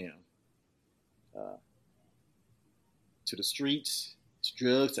losing them to the streets, to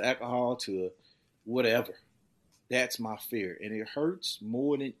drugs, to alcohol, to whatever. That's my fear, and it hurts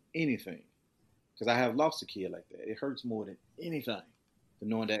more than anything, because I have lost a kid like that. It hurts more than anything, to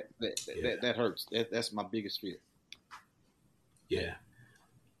knowing that hurts. That's my biggest fear. Yeah.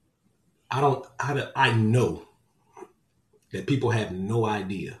 I know that people have no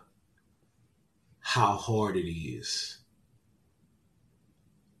idea how hard it is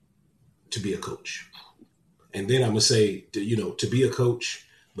to be a coach. And then I'm going to say, to be a coach,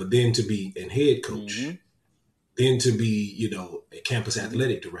 but then to be a head coach, then to be, a campus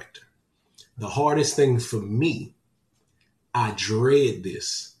athletic director. The hardest thing for me, I dread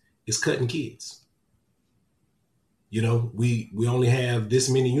this, is cutting kids. We only have this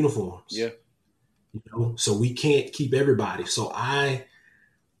many uniforms. Yeah. You know, so we can't keep everybody. So I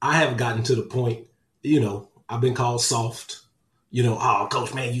have gotten to the point, I've been called soft. Oh,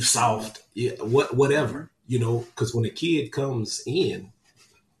 coach, man, you soft. Yeah, whatever. Because when a kid comes in,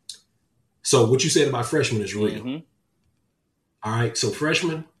 so what you said about freshmen is real. Mm-hmm. All right, so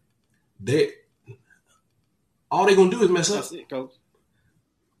freshmen, they all they're gonna do is mess up. That's it, coach.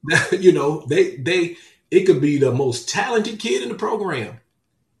 They it could be the most talented kid in the program.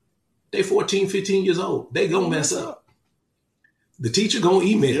 They 14, 15 years old. They gonna mess up. The teacher gonna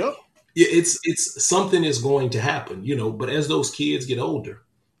email. Yep. Yeah, it's something is going to happen, but as those kids get older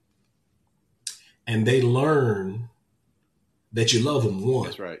and they learn that you love them, one.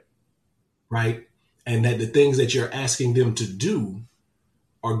 That's right. Right? And that the things that you're asking them to do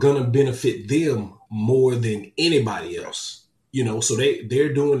are gonna benefit them more than anybody else. So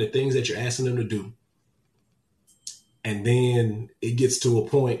they're doing the things that you're asking them to do. And then it gets to a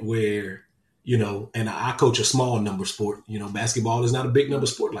point where, and I coach a small number sport. Basketball is not a big number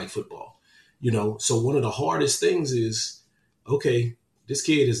sport like football. So one of the hardest things is, okay, this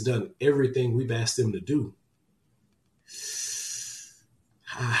kid has done everything we've asked him to do.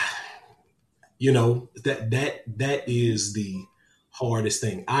 That is the hardest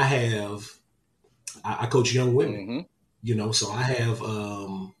thing. I coach young women, so I have,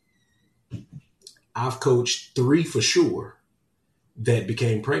 I've coached 3 for sure that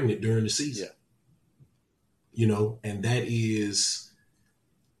became pregnant during the season. Yeah. And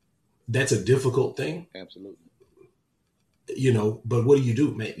that's a difficult thing. Absolutely. But what do you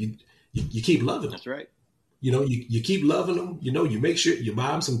do, man? You keep loving them. That's right. You keep loving them. You make sure you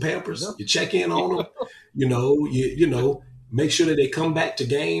buy them some Pampers. You check in on them. You make sure that they come back to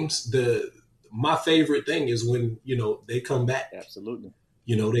games. My favorite thing is when they come back. Absolutely.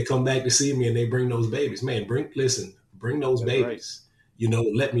 They come back to see me and they bring those babies. Man, bring those babies. Right.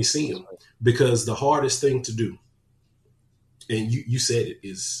 Let me see them. Right. Because the hardest thing to do, and you said it,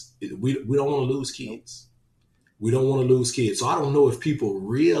 is we don't want to lose kids. We don't want to lose kids. So I don't know if people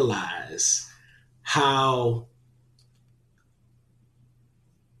realize how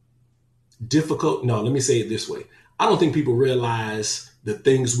difficult. No, let me say it this way. I don't think people realize the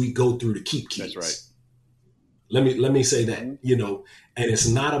things we go through to keep kids. That's right. Let me say that, and it's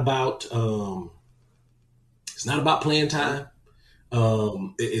not about playing time.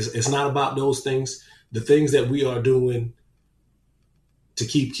 It's not about those things. The things that we are doing to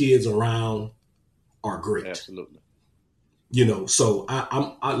keep kids around are great. Absolutely. So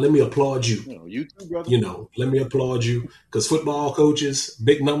let me applaud you. You too, brother. Let me applaud you because football coaches,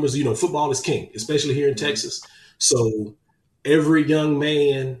 big numbers. Football is king, especially here in Texas. So every young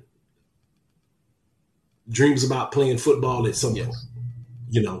man dreams about playing football at some point.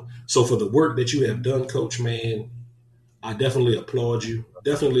 So for the work that you have done, Coach, man, I definitely applaud you.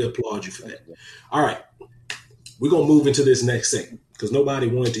 Definitely applaud you for that. All right. We're going to move into this next segment because nobody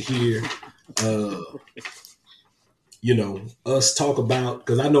wanted to hear, us talk about,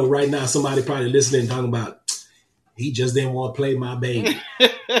 because I know right now somebody probably listening talking about, he just didn't want to play my baby.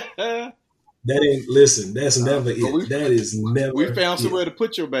 That's never it. That is never. We found somewhere to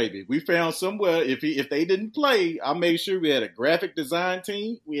put your baby. We found somewhere. If they didn't play, I made sure we had a graphic design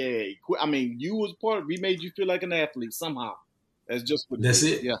team. We had, you was part of. We made you feel like an athlete somehow. That's just what. That's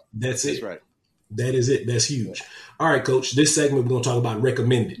it. Yeah, that's it. Right. That is it. That's huge. Yeah. All right, Coach. This segment we're going to talk about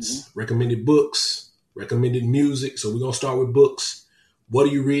recommendeds, recommended books, recommended music. So we're going to start with books. What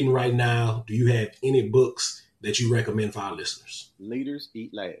are you reading right now? Do you have any books that you recommend for our listeners? Leaders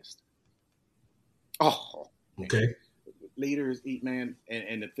Eat Last. Oh, okay. Leaders Eat, man.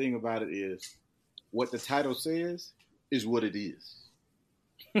 And the thing about it is, what the title says is what it is.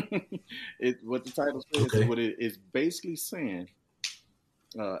 What the title says is what it is basically saying.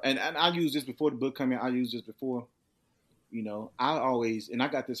 And I used this before the book came out. I used this before. I always, and I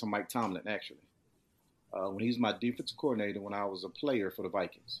got this from Mike Tomlin, actually. When he was my defensive coordinator when I was a player for the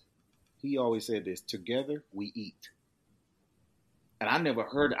Vikings. He always said this, together we eat. And I never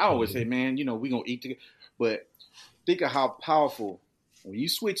heard it. I always say, man, we're going to eat together. But think of how powerful, when you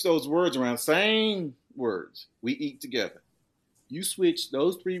switch those words around, same words, we eat together. You switch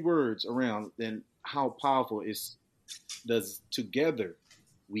those 3 words around, then how powerful does together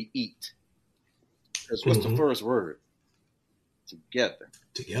we eat. Because what's the first word? Together.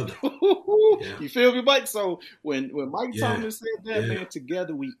 Together. Yeah. You feel me, Mike? So when Mike Tomlin said that, man,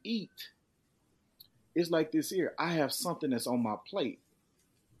 together we eat. It's like this here. I have something that's on my plate.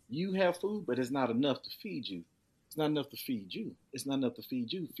 You have food, but it's not enough to feed you. It's not enough to feed you. It's not enough to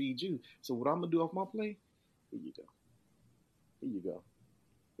feed you. So what I'm going to do off my plate, here you go. Here you go.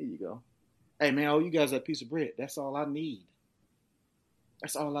 Here you go. Hey, man, you guys that piece of bread, that's all I need.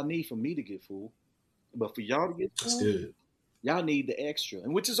 That's all I need for me to get full. But for y'all to get That's school, good. y'all need the extra,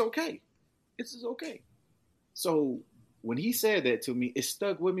 and which is okay. This is okay. So when he said that to me, it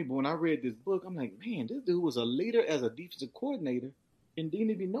stuck with me. But when I read this book, I'm like, man, this dude was a leader as a defensive coordinator and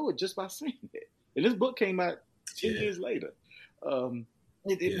didn't even know it just by saying that. And this book came out 10 Yeah. years later.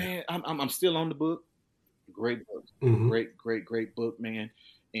 Yeah. Man, I'm still on the book. Great book. Mm-hmm. Great book, man.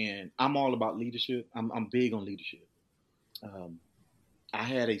 And I'm all about leadership. I'm big on leadership. I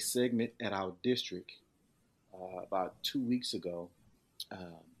had a segment at our district about 2 weeks ago.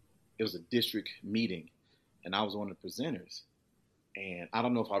 It was a district meeting, and I was one of the presenters. And I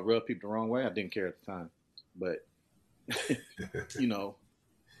don't know if I rubbed people the wrong way. I didn't care at the time. But, you know,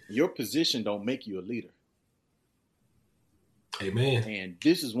 your position don't make you a leader. Amen. And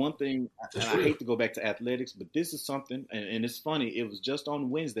this is one thing, That's and I real. hate to go back to athletics, but this is something, and it's funny. It was just on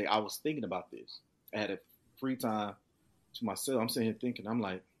Wednesday I was thinking about this. I had a free time to myself. I'm sitting here thinking, I'm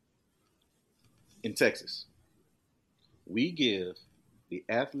like, in Texas, we give the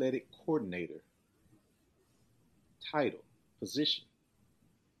athletic coordinator title, position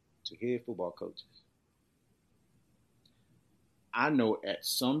to head football coaches. I know at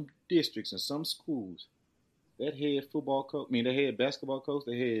some districts and some schools, that head football coach, the head basketball coach,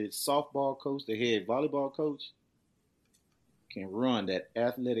 the head softball coach, the head volleyball coach can run that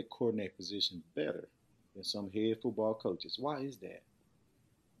athletic coordinator position better than some head football coaches. Why is that?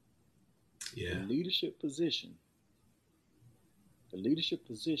 Yeah. The leadership position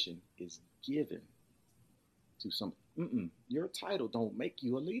is given to some. Your title don't make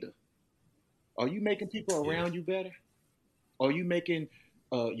you a leader. Are you making people around you better? Are you making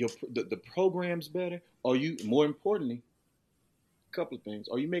the programs better? Are you, more importantly, a couple of things.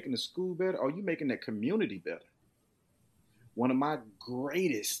 Are you making the school better? Are you making that community better? One of my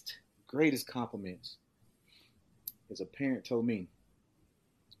greatest compliments is a parent told me,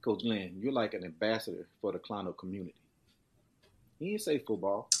 Coach Glenn, you're like an ambassador for the Klondike community. He didn't say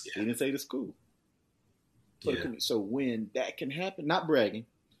football. Yeah. He didn't say the school. Yeah. So when that can happen, not bragging,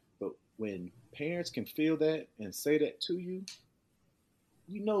 but when parents can feel that and say that to you,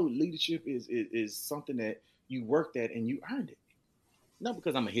 you know leadership is something that you worked at and you earned it. Not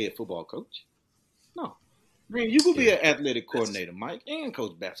because I'm a head football coach. No. Man, you could be an athletic coordinator, Mike, and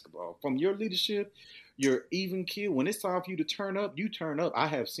coach basketball. From your leadership, your even keel. When it's time for you to turn up, you turn up. I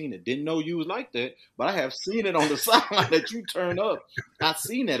have seen it. Didn't know you was like that, but I have seen it on the sideline that you turn up. I've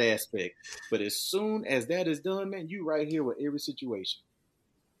seen that aspect. But as soon as that is done, man, you right here with every situation.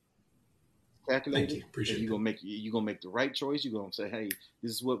 Calculated. Thank you. Appreciate it. You're gonna make the right choice. You're gonna say, hey,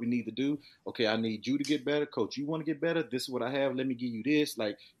 this is what we need to do. Okay, I need you to get better. Coach, you want to get better? This is what I have. Let me give you this.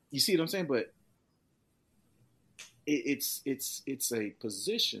 Like, you see what I'm saying? But it's a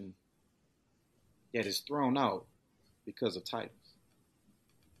position that is thrown out because of titles.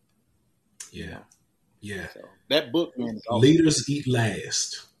 Yeah. You know? Yeah. So that book, man, is awesome. Leaders eat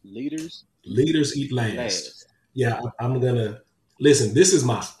last. Leaders eat last. Yeah, I'm gonna listen. This is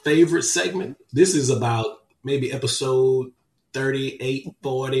my favorite segment. This is about maybe episode 38,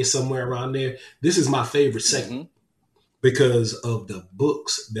 40, somewhere around there. This is my favorite segment because of the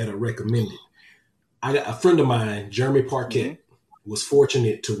books that are recommended. I got a friend of mine, Jeremy Parquette, was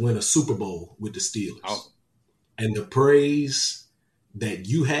fortunate to win a Super Bowl with the Steelers. Awesome. And the praise that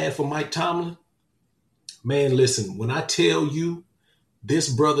you had for Mike Tomlin, man, listen, when I tell you this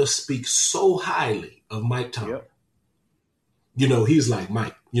brother speaks so highly of Mike Tomlin, you know, he's like,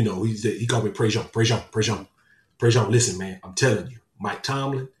 Mike, you know, he called me Praise Jean. Listen, man, I'm telling you, Mike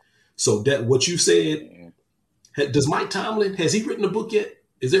Tomlin. So that what you said, does Mike Tomlin, has he written a book yet?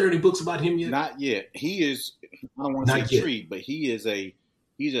 Is there any books about him yet? Not yet. He is, I don't want to say tree, but he's a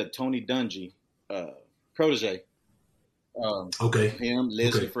Tony Dungy protege. Him,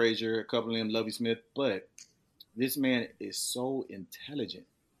 Leslie Frazier, a couple of them, Lovie Smith. But this man is so intelligent.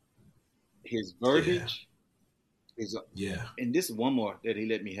 His verbiage is, and this is one more that he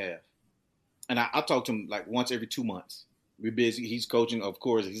let me have. And I talk to him like once every 2 months. We're busy. He's coaching, of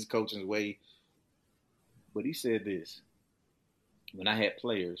course. He's coaching his way. But he said this. When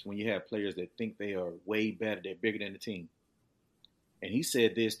you have players that think they are way better, they're bigger than the team. And he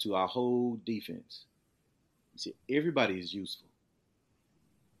said this to our whole defense. He said, everybody is useful.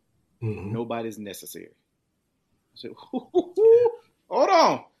 Nobody's necessary. I said, hold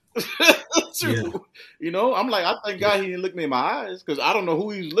on. You know, I'm like, I thank God he didn't look me in my eyes because I don't know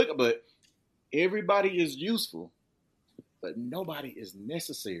who he was looking, but everybody is useful, but nobody is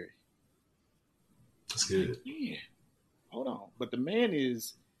necessary. That's good. Yeah. Hold on. But the man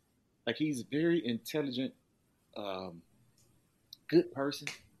is, like, he's very intelligent, good person,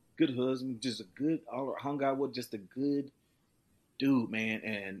 good husband, just a good, hung out with just a good dude, man.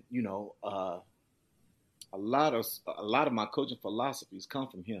 And, you know, a lot of my coaching philosophies come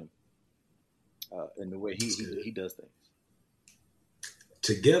from him, and the way he does things.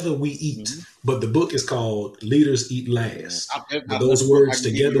 Together we eat, but the book is called Leaders Eat Last. But those words,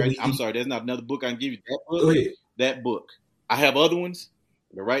 together we eat. I'm sorry, there's not another book I can give you. That book, go ahead. That book. I have other ones,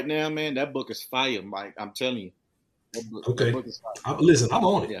 but right now, man, that book is fire, Mike. I'm telling you. That book is fire. Listen, I'm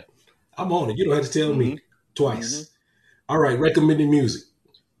on it. Yeah. I'm on it. You don't have to tell me twice. All right, recommended music.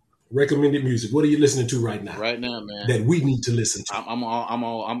 Recommended music. What are you listening to right now? Right now, man, that we need to listen to. I'm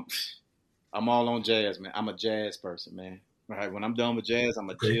all on jazz, man. I'm a jazz person, man. All right, when I'm done with jazz, I'm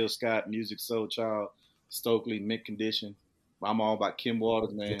a Jill Scott, Music Soul Child, Stokely, Mint Condition. I'm all about Kim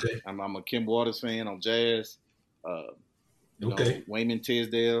Waters, man. Okay. I'm a Kim Waters fan on jazz. Wayman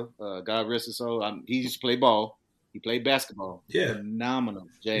Tisdale, God rest his soul. He used to play ball. He played basketball. Yeah. Phenomenal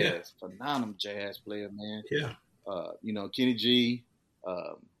jazz. Yeah. Phenomenal jazz player, man. Yeah. Kenny G.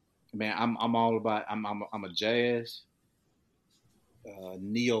 Man, I'm all about. I'm a jazz,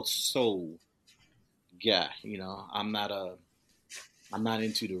 neo soul guy. I'm not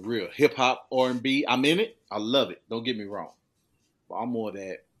into the real hip hop R&B. I'm in it. I love it. Don't get me wrong. But I'm more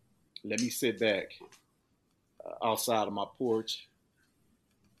that. Let me sit back outside of my porch.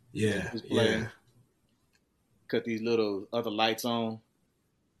 Yeah. Cut these little other lights on.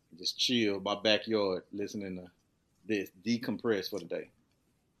 And just chill my backyard, listening to this, decompress for the day.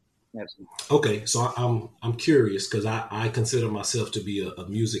 Absolutely. Okay, so I'm curious because I consider myself to be a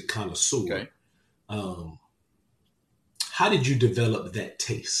music connoisseur. Okay. How did you develop that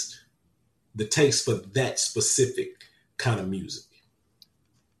taste? The taste for that specific kind of music?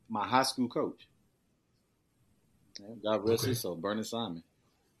 My high school coach. God rest his soul, Bernie Simon.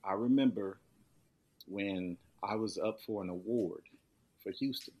 I remember when I was up for an award for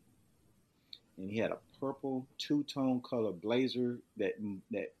Houston, and he had a purple two-tone color blazer that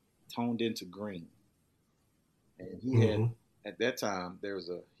toned into green, and he had at that time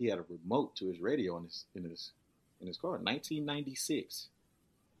he had a remote to his radio in his car.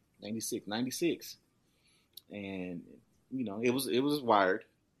 1996, and it was wired.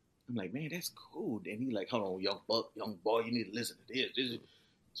 I'm like, man, that's cool. And he like, hold on, young boy, you need to listen to this.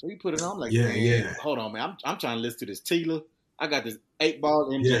 So he put it on. I'm like, hold on, man, I'm trying to listen to this Tila. I got this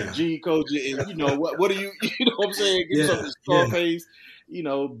 8-ball MJG coach, and what do you know what I'm saying? Give something to Scarface.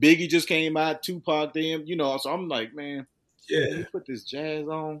 Biggie just came out, Tupac, them, so I'm like, man, he put this jazz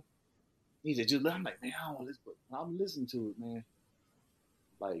on. He said, I'm like, man, I don't want this, but I'm listening to it, man.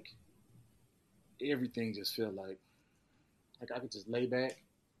 Like, everything just felt like I could just lay back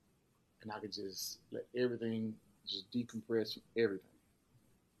and I could just let everything just decompress from everything.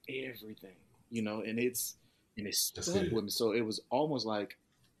 And it's stuck with me. So it was almost like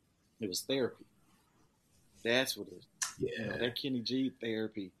it was therapy. That's what it is. Yeah. That Kenny G,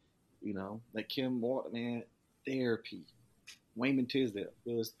 therapy. That Kim Water, man, therapy. Wayman Tisdale,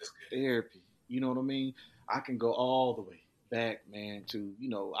 it was therapy. You know what I mean? I can go all the way back, man, to,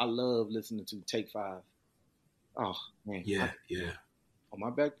 I love listening to Take 5. Oh, man. Yeah. On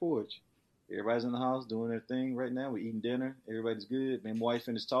my back porch. Everybody's in the house doing their thing right now. We're eating dinner. Everybody's good. Man, my wife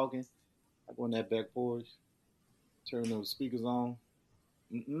finished talking. I go on that back porch, turn those speakers on.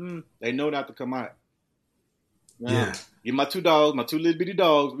 They know not to come out. Now, get my two little bitty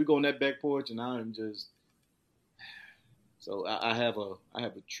dogs. We go on that back porch, and I'm just. So I have a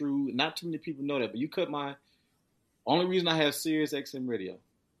true. Not too many people know that, but you cut my. Only reason I have Sirius XM radio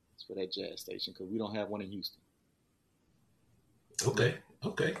is for that jazz station because we don't have one in Houston. Okay.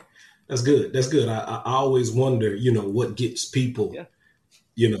 That's good. I always wonder, what gets people,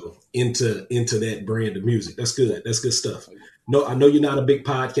 into that brand of music. That's good. That's good stuff. No, I know you're not a big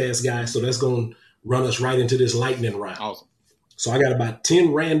podcast guy, so that's going to run us right into this lightning round. Awesome. So I got about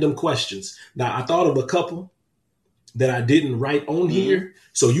 10 random questions. Now, I thought of a couple that I didn't write on here,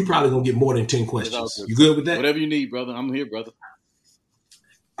 so you probably going to get more than 10 questions. You good with that? Whatever you need, brother. I'm here, brother.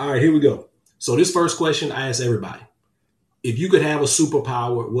 All right, here we go. So this first question I ask everybody. If you could have a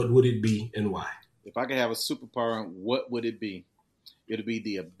superpower, what would it be and why? If I could have a superpower, what would it be? It would be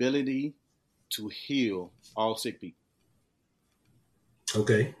the ability to heal all sick people.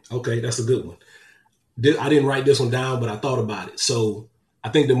 Okay, that's a good one. I didn't write this one down, but I thought about it. So I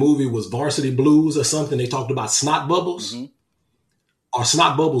think the movie was Varsity Blues or something. They talked about snot bubbles. Are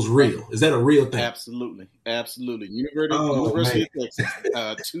snot bubbles real? Is that a real thing? Absolutely. University of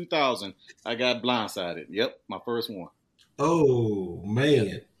Texas, 2000. I got blindsided. Yep, my first one. Oh, man.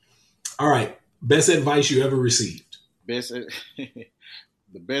 Yep. All right. Best advice you ever received? The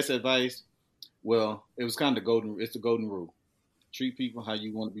best advice, well, it was kind of the golden rule. Treat people how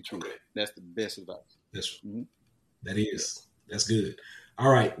you want to be treated. That's the best advice. That is. Yeah. That's good.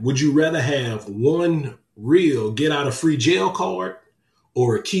 All right. Would you rather have one real get out of free jail card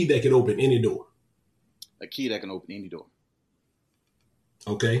or a key that can open any door? A key that can open any door.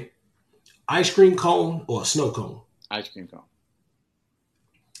 Okay. Ice cream cone or a snow cone? Ice cream cone.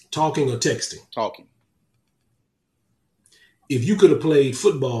 Talking or texting? Talking. If you could have played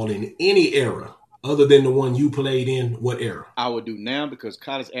football in any era other than the one you played in, what era? I would do now because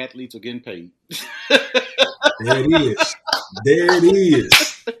college athletes are getting paid. There it is. There it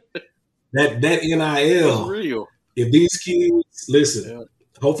is. That NIL. It's real. If these kids, listen,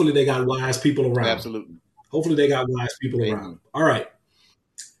 hopefully they got wise people around. Absolutely. Hopefully they got wise people Amen. around. All right.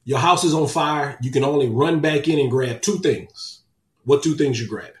 Your house is on fire. You can only run back in and grab two things. What two things you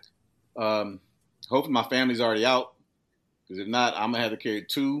grab? Hopefully my family's already out. Because if not, I'm gonna have to carry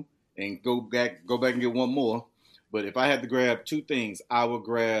two and go back and get one more. But if I had to grab two things, I would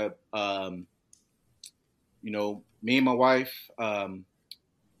grab, me and my wife, our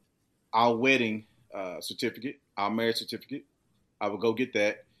wedding certificate, our marriage certificate. I would go get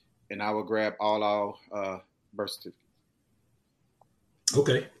that, and I would grab all our birth certificates.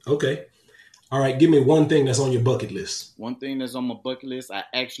 Okay. All right. Give me one thing that's on your bucket list. One thing that's on my bucket list, I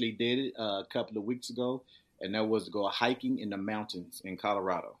actually did it a couple of weeks ago, and that was to go hiking in the mountains in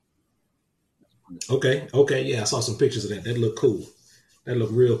Colorado. Okay. Yeah, I saw some pictures of that. That looked cool. That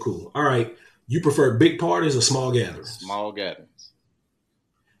looked real cool. All right. You prefer big parties or small gatherings? Small gatherings.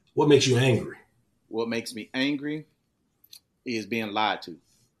 What makes you angry? What makes me angry is being lied to.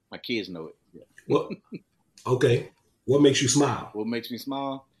 My kids know it. Yeah. Well, okay. What makes you smile? What makes me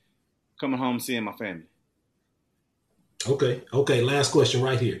smile? Coming home, seeing my family. Okay. Last question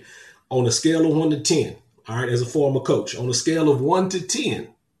right here. On a scale of 1 to 10, all right, as a former coach, on a scale of 1 to 10,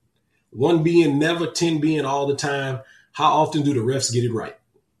 1 being never, 10 being all the time, how often do the refs get it right?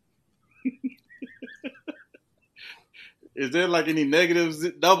 Is there like any negatives,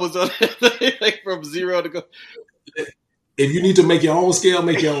 doubles on that? Like from 0 to go? If you need to make your own scale,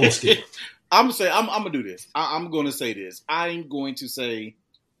 make your own scale. I'm gonna do this. I'm gonna say this. I'm going to say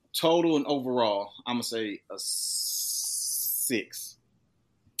total and overall. I'm gonna say a 6.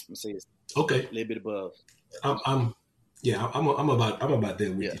 I'm gonna say it's okay, a little bit above. I'm about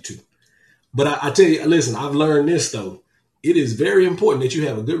there with you too. But I tell you, listen, I've learned this though. It is very important that you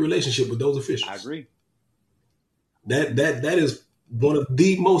have a good relationship with those officials. I agree. That is one of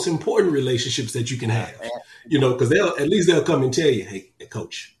the most important relationships that you can have. Because they'll come and tell you, hey,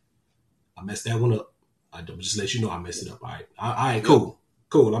 coach, I messed that one up. I just let you know I messed it up. All right, cool.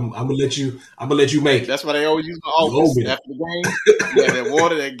 I'm gonna let you make it. That's why they always use my office after the game. You have that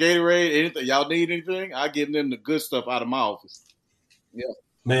water, that Gatorade, anything. Y'all need anything? I give them the good stuff out of my office. Yeah.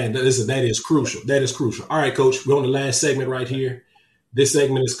 Man, listen, that is crucial. That is crucial. All right, coach, we're on the last segment right here. This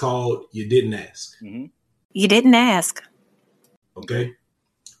segment is called You Didn't Ask. Mm-hmm. You didn't ask. Okay.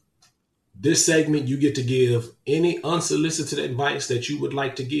 This segment, you get to give any unsolicited advice that you would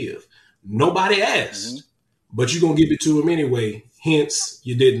like to give. Nobody asked, but you're going to give it to them anyway. Hence,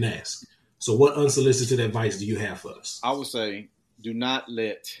 you didn't ask. So what unsolicited advice do you have for us? I would say don't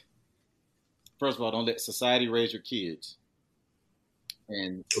let society raise your kids.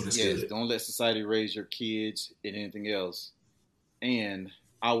 And don't let society raise your kids in anything else. And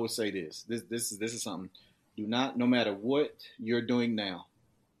I would say this is something. No matter what you're doing now,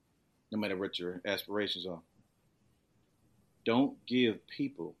 no matter what your aspirations are, don't give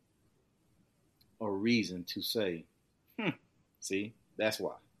people a reason to say, see, that's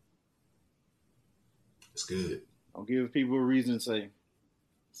why. That's good. Don't give people a reason to say,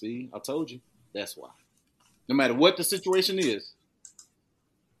 see, I told you, that's why. No matter what the situation is,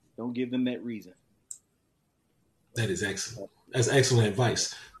 don't give them that reason. That is excellent. That's excellent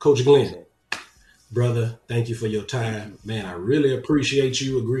advice. Coach Glenn, brother, thank you for your time. Man, I really appreciate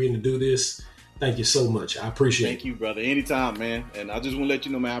you agreeing to do this. Thank you so much. I appreciate it. Thank you, brother. Anytime, man. And I just want to let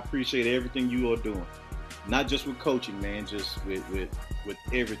you know, man, I appreciate everything you are doing. Not just with coaching, man, just with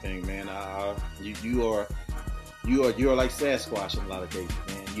everything, man. You are like Sasquatch in a lot of cases,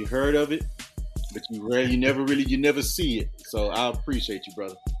 man. You heard of it, but you never see it. So I appreciate you,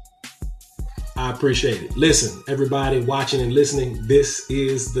 brother. I appreciate it. Listen, everybody watching and listening, this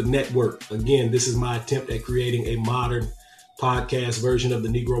is the network. Again, this is my attempt at creating a modern podcast version of the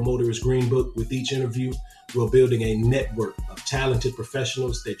Negro Motorist Green Book. With each interview, we're building a network of talented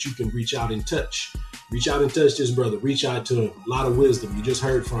professionals that you can reach out and touch. Reach out and touch this brother. Reach out to him. A lot of wisdom. You just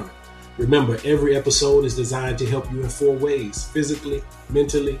heard from him. Remember, every episode is designed to help you in 4 ways: physically,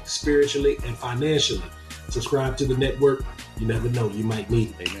 mentally, spiritually, and financially. Subscribe to the network. You never know. You might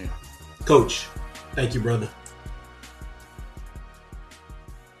need it. Amen. Coach, thank you, brother.